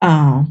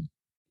in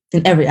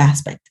every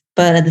aspect.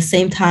 But at the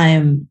same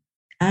time,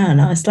 I don't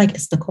know, it's like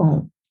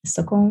Stockholm.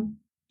 Stockholm?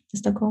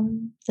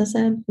 That's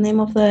the name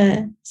of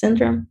the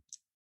syndrome?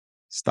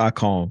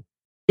 Stockholm.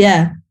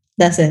 Yeah,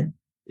 that's it.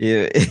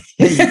 Yeah.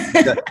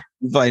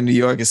 It's like New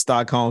York is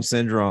Stockholm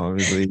syndrome.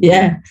 Like,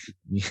 yeah.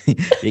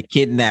 It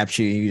kidnaps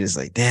you. You're just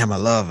like, damn, I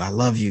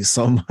love you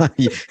so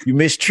much. You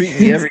mistreat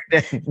me every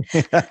day.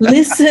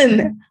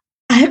 Listen,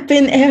 I've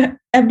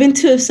been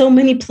to so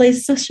many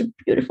places, such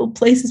beautiful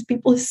places.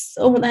 People are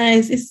so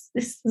nice.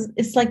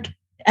 It's like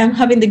I'm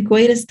having the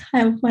greatest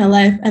time of my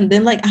life. And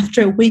then like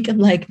after a week, I'm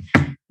like,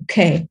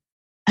 okay,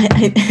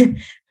 I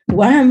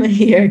why am I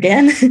here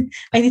again?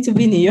 I need to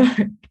be in New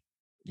York.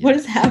 What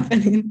is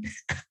happening?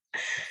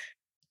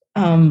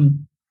 But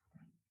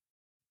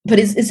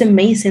it's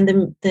amazing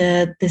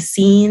the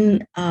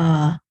scene.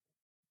 I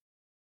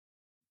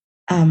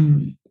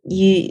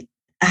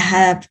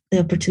have the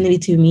opportunity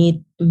to meet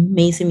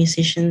amazing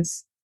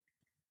musicians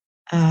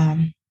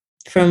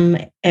from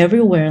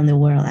everywhere in the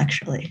world,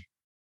 actually.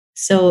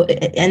 So,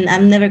 and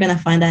I'm never gonna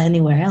find that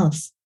anywhere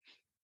else.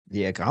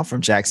 Yeah, I'm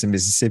from Jackson,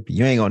 Mississippi.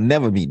 You ain't gonna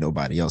never meet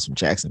nobody else from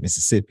Jackson,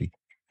 Mississippi.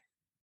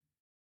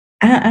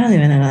 I don't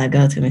even know how to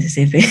go to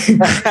Mississippi.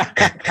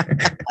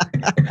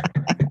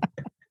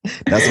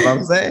 That's what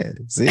I'm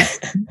saying. See?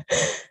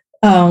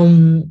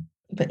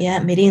 But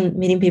yeah,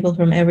 meeting people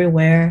from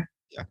everywhere.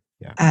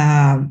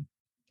 Yeah.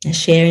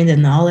 Sharing the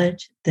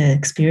knowledge, the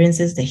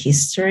experiences, the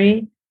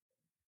history.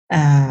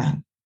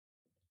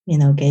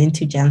 Getting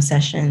to jam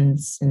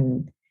sessions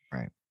and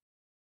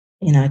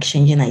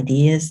exchanging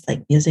ideas,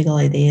 like musical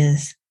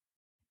ideas.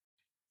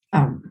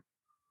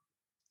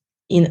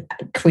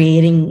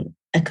 Creating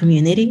a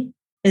community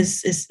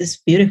is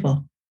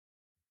beautiful.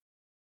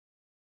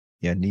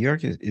 Yeah, New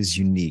York is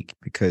unique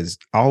because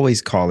I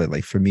always call it,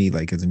 like, for me,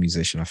 like as a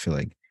musician, I feel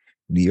like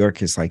New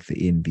York is like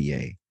the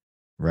NBA,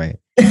 right?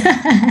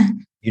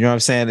 You know what I'm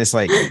saying? It's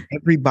like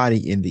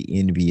everybody in the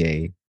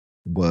NBA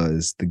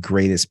was the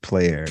greatest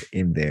player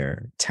in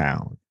their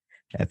town,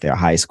 at their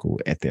high school,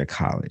 at their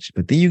college.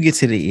 But then you get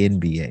to the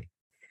NBA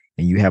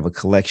and you have a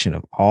collection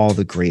of all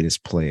the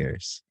greatest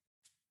players.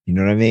 You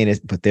know what I mean?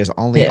 But there's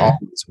only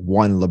always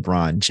one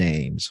LeBron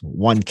James,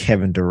 one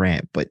Kevin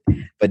Durant, but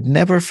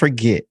never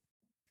forget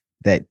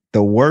that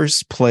the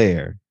worst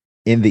player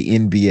in the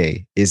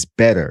NBA is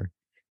better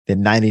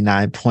than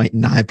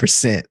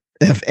 99.9%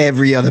 of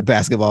every other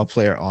basketball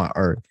player on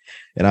earth.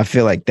 And I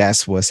feel like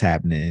that's what's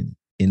happening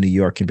in New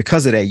York. And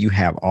because of that, you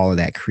have all of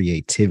that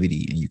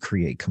creativity and you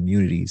create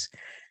communities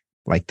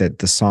like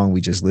the song we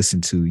just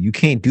listened to. You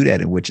can't do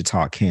that in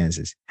Wichita,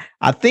 Kansas.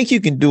 I think you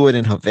can do it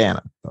in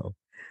Havana, though,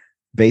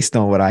 based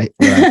on what I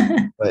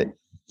but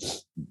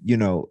you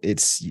know,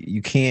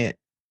 you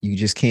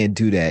just can't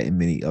do that in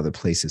many other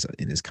places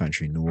in this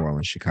country, New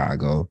Orleans,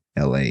 Chicago,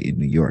 LA, and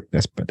New York.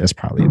 That's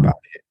probably about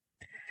it.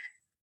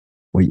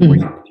 Where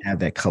you have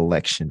that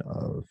collection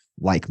of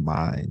like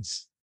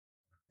minds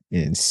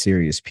and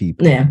serious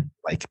people,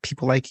 like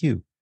people like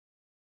you.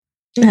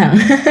 Yeah.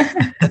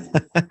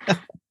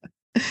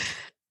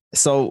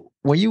 So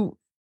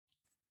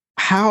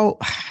how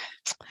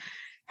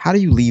do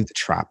you leave the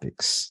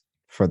tropics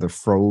for the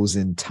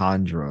frozen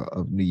tundra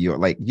of New York?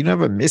 Like, you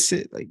never miss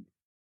it? Like,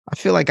 I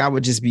feel like I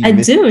would just be. I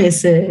do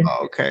miss it.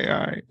 Oh, okay, all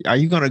right. Are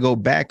you gonna go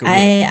back?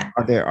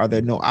 Are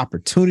there no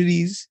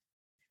opportunities?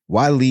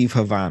 Why leave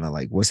Havana?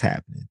 Like, what's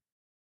happening?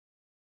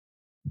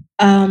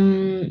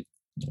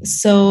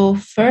 So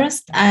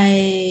first,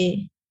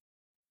 I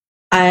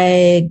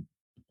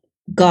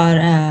got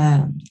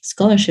a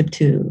scholarship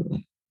to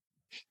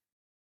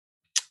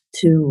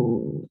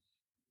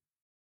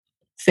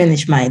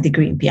finish my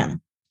degree in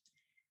piano,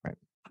 right.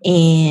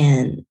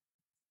 And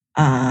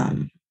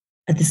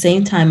at the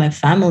same time, my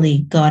family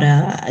got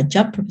a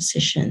job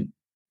proposition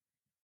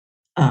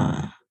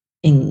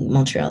in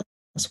Montreal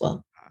as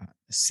well.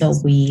 So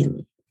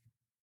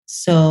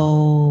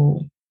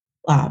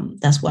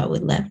that's why we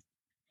left.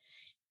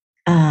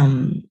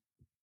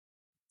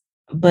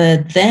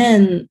 But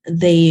then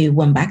they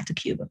went back to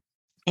Cuba,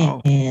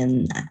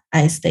 and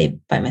I stayed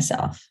by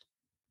myself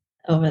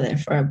over there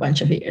for a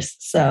bunch of years.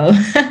 So,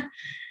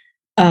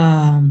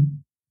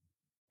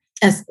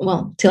 as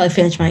well, till I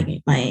finished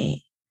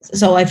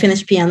so I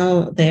finished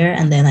piano there,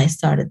 and then I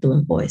started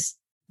doing voice.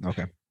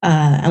 Okay.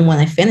 And when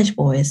I finished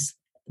voice,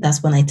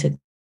 that's when I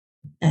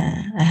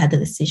had the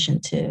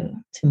decision to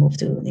move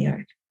to New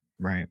York.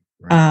 Right.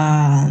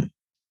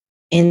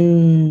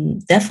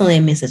 And definitely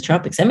I miss the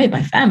tropics. I made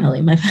my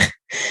family. My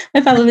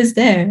family is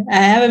there. I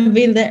haven't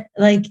been there.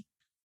 Like,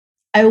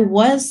 I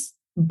was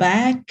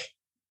back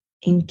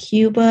in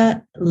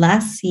Cuba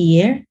last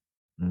year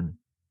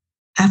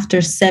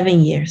after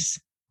 7 years.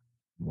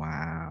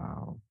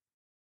 Wow.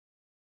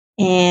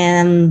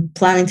 And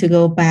planning to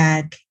go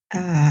back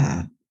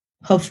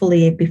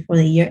hopefully before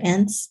the year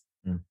ends.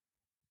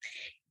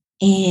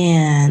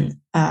 And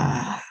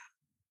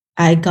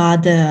I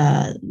got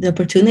the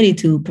opportunity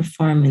to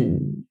perform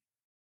in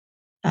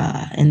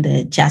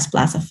the Jazz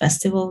Plaza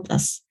Festival.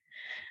 That's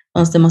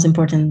one of the most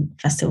important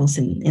festivals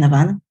in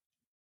Havana.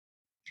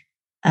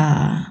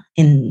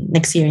 In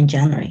next year in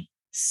January.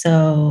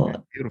 So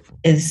beautiful.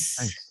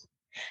 Nice.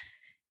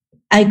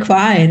 I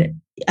cried.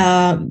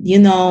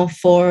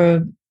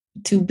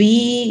 To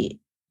be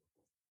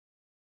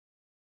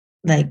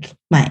like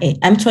my age.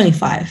 I'm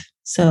 25.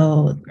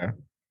 So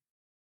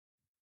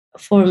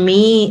for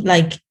me,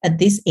 like at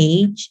this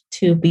age,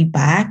 to be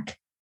back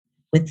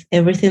with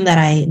everything that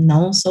I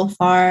know so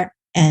far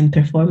and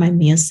perform my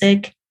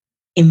music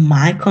in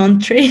my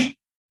country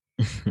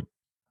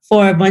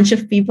for a bunch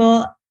of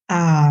people,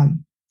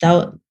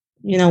 that,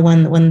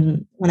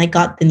 when I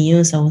got the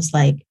news, I was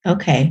like,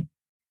 okay,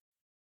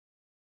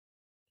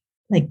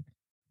 like,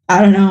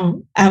 I don't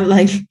know. I'm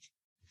like,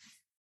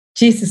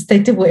 Jesus,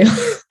 take the wheel.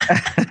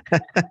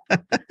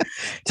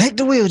 Take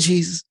the wheel,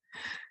 Jesus.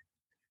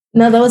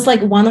 No, that was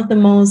like one of the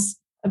most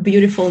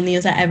beautiful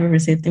news I ever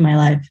received in my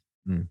life.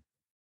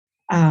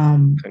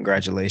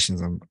 Congratulations.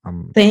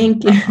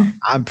 Thank you.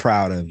 I'm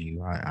proud of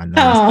you. I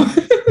know.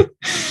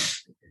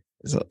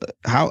 So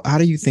how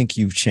do you think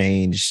you've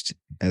changed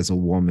as a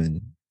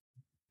woman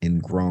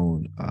and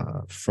grown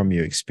from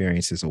your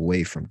experiences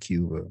away from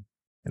Cuba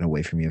and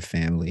away from your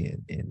family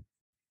and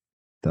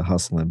the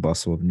hustle and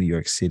bustle of New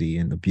York City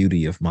and the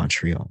beauty of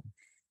Montreal?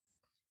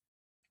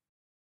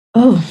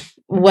 Oh,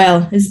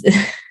 well, it's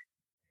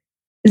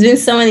been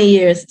so many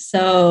years.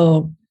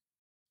 So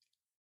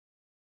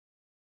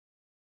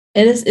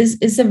it's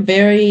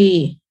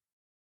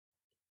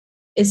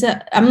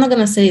I'm not going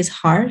to say it's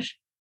harsh,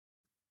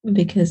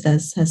 because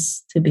that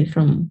has to be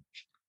from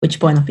which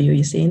point of view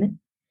you're seeing it.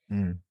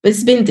 But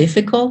it's been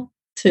difficult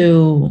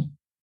to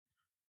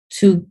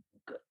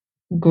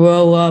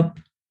grow up,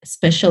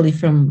 especially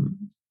from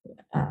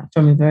a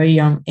very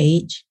young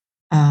age,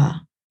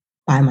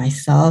 by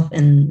myself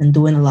and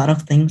doing a lot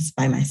of things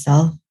by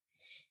myself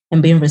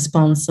and being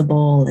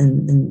responsible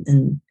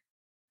and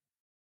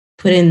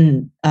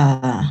putting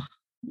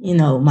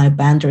my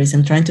boundaries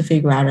and trying to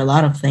figure out a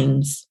lot of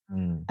things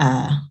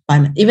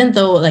even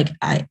though like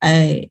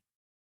I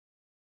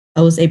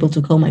was able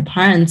to call my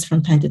parents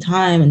from time to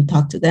time and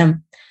talk to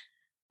them,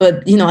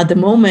 but at the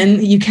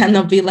moment you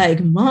cannot be like,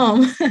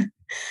 Mom.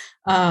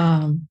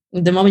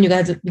 The moment you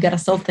gotta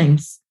solve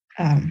things.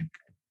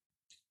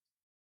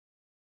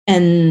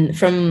 And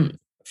from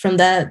from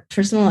that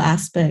personal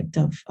aspect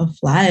of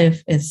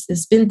life,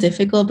 it's been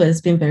difficult, but it's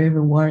been very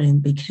rewarding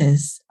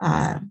because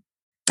I'm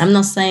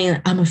not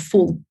saying I'm a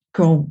full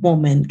grown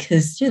woman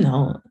because,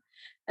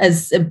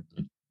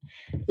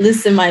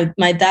 listen,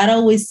 my dad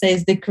always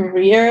says the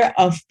career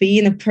of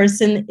being a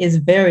person is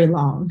very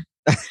long.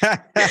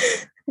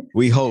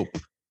 We hope.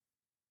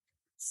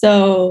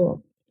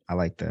 So I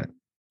like that.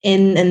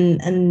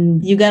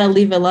 And you gotta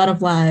live a lot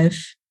of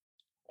life,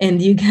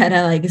 and you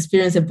gotta like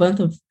experience a bunch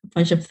of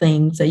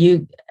things. So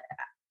in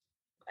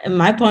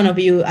my point of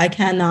view, I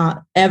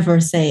cannot ever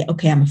say,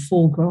 okay, I'm a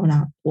full grown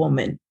up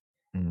woman.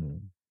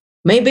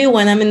 Maybe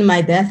when I'm in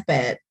my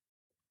deathbed.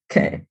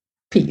 Okay,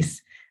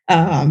 peace.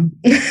 But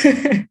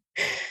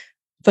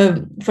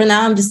for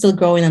now, I'm just still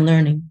growing and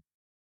learning,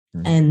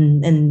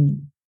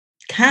 and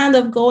kind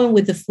of going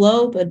with the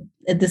flow. But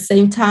at the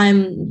same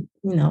time,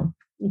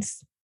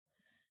 it's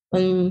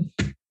when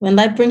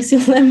life brings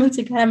you lemons,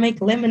 you gotta make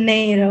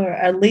lemonade, or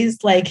at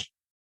least like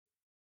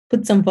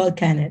put some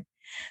vodka in it.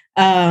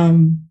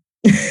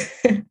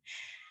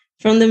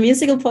 From the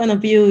musical point of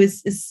view,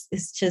 it's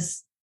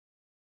just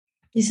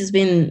this has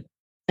been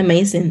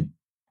amazing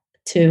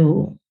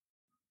to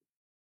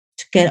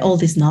get all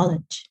this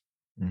knowledge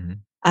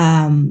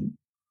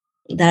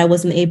that I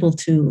wasn't able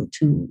to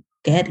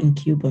get in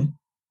Cuba,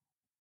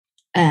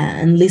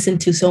 and listen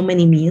to so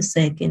many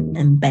music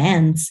and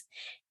bands,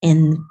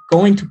 and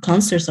going to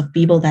concerts of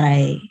people that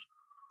I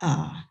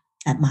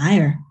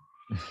admire,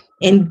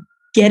 and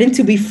getting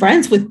to be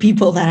friends with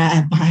people that I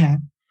admire.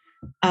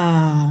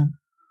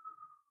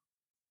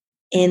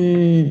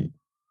 And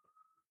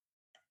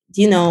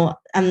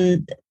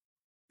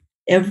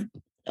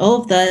all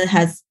of that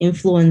has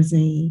influenced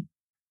me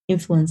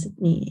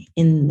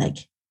in like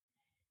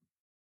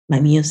my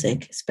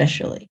music,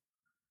 especially.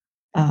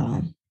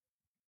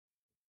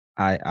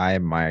 I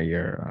admire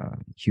your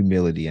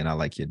humility, and I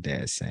like your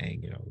dad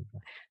saying, you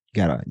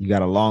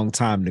got a long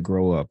time to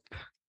grow up.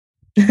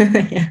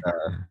 Yeah.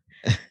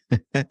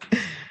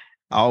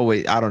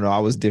 I don't know. I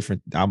was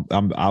different.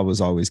 I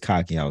was always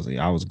cocky.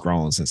 I was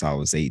grown since I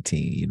was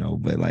 18,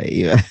 but like,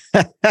 yeah,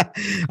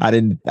 I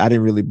didn't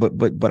really,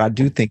 but I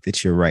do think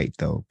that you're right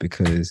though,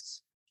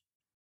 because,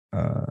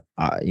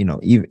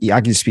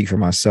 I can speak for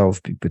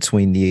myself.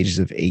 Between the ages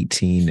of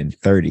 18 and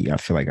 30, I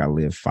feel like I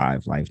lived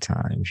 5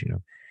 lifetimes,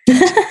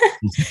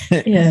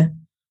 Yeah.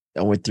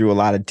 I went through a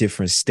lot of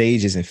different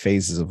stages and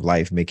phases of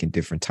life, making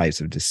different types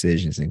of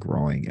decisions and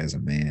growing as a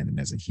man and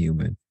as a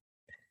human,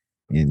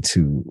 and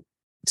to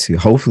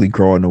hopefully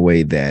grow in a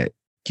way that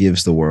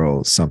gives the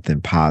world something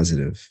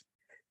positive,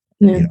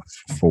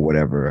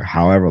 for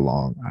however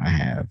long I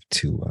have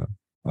to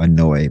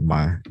annoy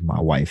my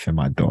wife and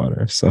my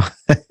daughter. So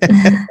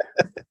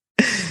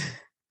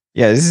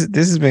yeah, this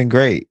has been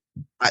great.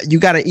 You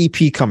got an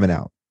EP coming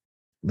out.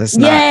 Let's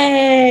not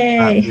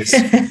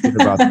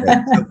about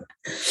that.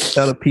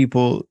 Tell the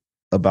people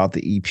about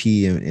the EP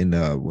and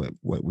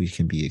what we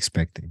can be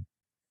expecting.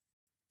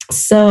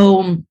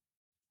 So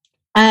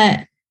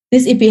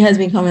this EP has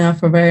been coming out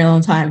for a very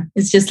long time.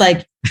 It's just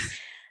like,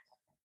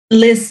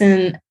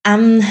 listen,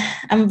 I'm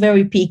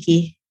very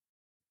picky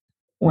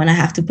when I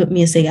have to put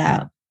music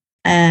out.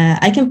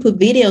 I can put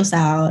videos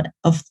out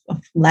of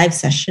live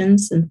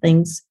sessions and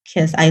things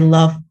because I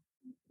love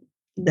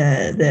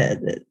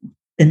the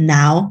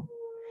now.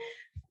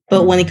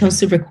 But when it comes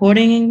to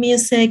recording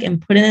music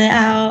and putting it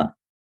out,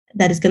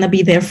 that is gonna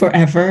be there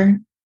forever,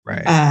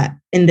 right?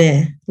 In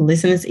the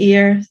listener's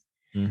ears.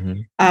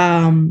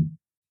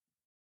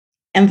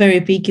 I'm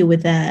very picky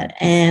with that,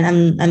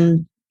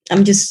 and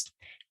I'm just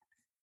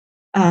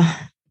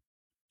I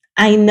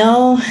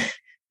know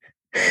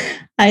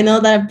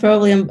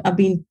that I've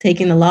been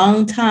taking a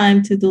long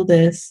time to do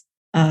this,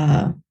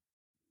 but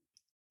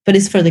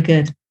it's for the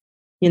good.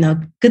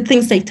 Good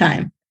things take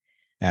time.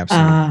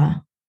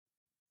 Absolutely.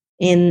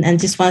 And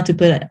just wanted to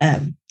put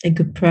a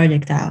good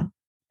project out.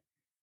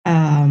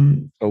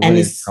 So when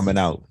it's coming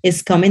out?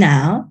 It's coming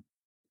out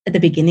at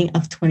the beginning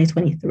of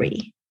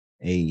 2023.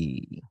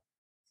 Hey.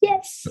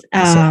 Yes.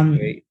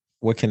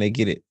 Where can they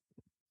get it?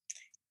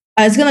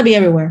 It's gonna be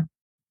everywhere.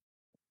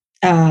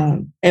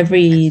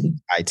 Every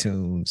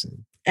iTunes,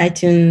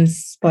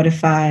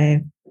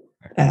 Spotify,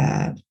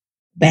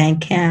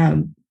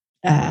 Bandcamp.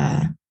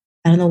 I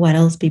don't know what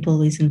else people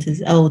listen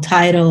to. Oh,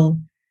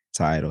 Tidal,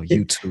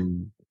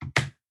 YouTube,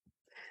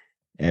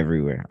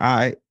 everywhere. All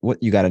right,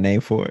 what you got a name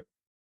for it?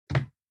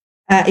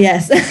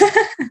 Yes.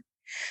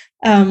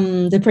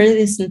 The project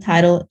is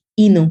entitled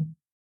Inu.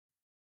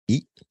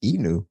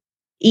 Inu.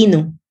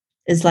 Inu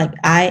is like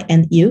I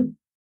and you.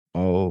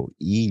 Oh,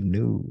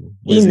 Inu.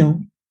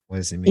 Inu. What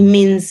does it mean? It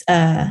means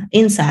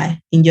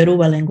inside in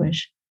Yoruba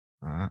language.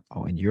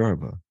 In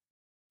Yoruba.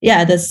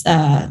 Yeah, that's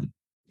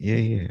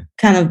yeah.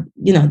 Kind of,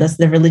 that's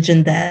the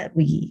religion that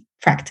we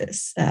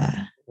practice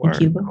in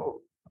Cuba.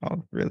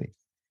 Oh, really?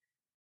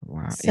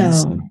 Wow.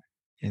 So,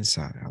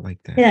 inside. I like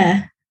that.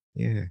 Yeah.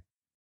 Yeah.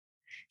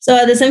 So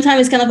at the same time,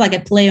 it's kind of like a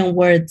play on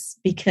words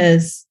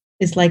because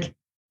it's like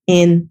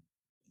in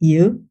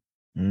you.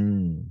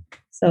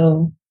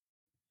 So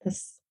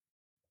that's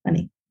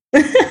funny.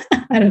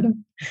 I don't know.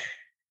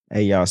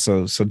 Hey y'all,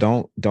 so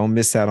don't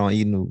miss out on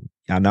Inu.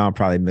 I know I'm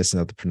probably messing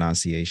up the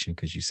pronunciation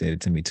because you said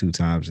it to me 2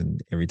 times, and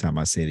every time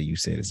I said it, you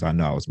said it. So I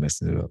know I was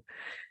messing it up.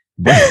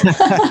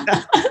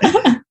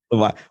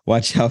 But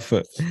watch out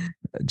for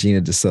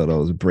Gina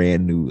D'Soto's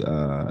brand new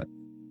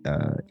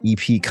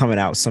EP coming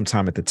out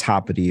sometime at the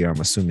top of the year. I'm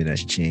assuming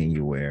that's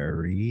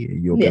January.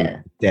 You'll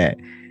get that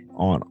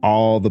on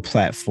all the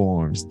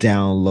platforms,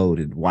 download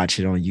it, watch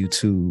it on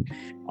YouTube.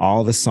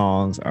 All the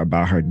songs are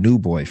about her new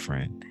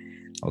boyfriend.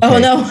 Okay? Oh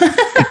no.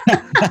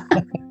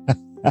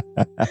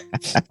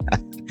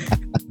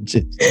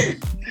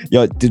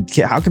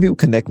 How can people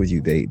connect with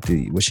you?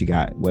 What she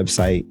got?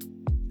 Website,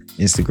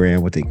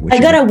 Instagram? I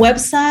got a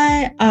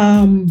website,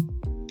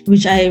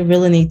 which I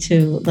really need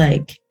to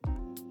like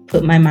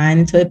put my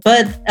mind into it.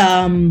 But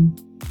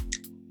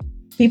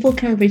people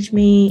can reach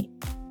me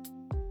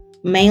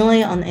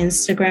mainly on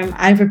Instagram.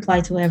 I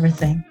reply to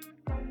everything.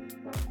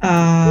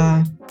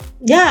 I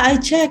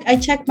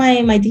check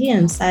my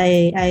DMs.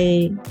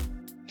 I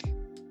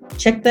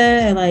check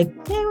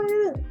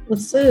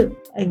what's up?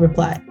 I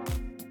reply.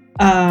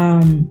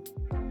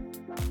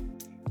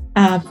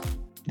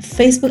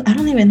 Facebook, I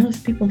don't even know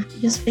if people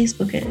use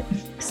Facebook.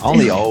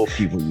 Only old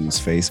people use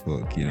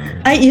Facebook, you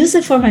know. I use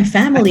it for my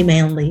family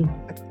mainly.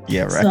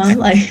 Yeah, right. So I'm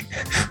like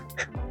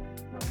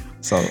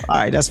So all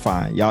right, that's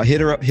fine. Y'all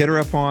hit her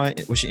up on,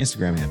 what's your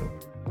Instagram handle?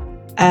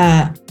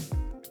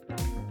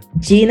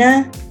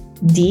 Gina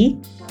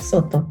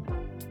D'Soto.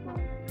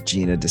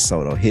 Gina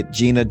D'Soto. Hit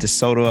Gina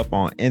D'Soto up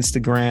on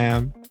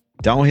Instagram.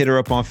 Don't hit her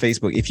up on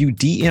Facebook. If you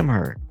DM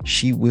her,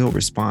 she will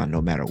respond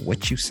no matter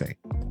what you say.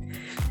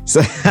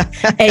 So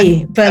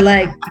hey, but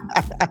like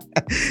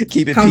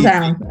keep it calm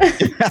down.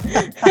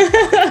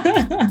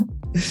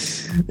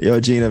 Yo,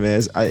 Gina,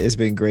 man, it's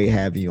been great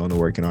having you on the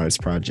Working Artists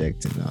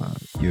Project, and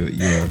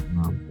you're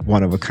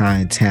one of a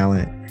kind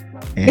talent.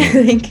 And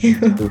thank you.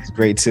 It was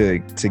great to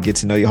get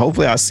to know you.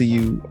 Hopefully, I'll see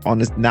you on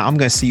this. Now, I'm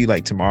gonna see you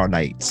like tomorrow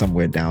night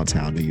somewhere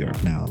downtown New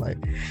York. Now, like,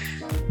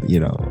 you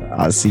know,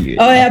 I'll see you.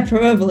 Oh yeah,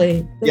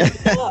 probably. Yeah.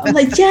 I'm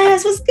like,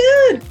 Jazz, what's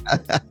good?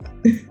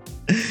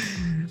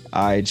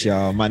 All right,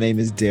 y'all. My name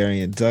is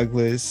Darrian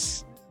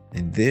Douglas,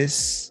 and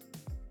this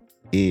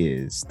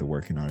is the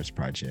Working Artists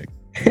Project.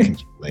 I'll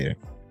catch you later.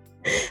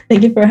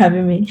 Thank you for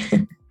having me.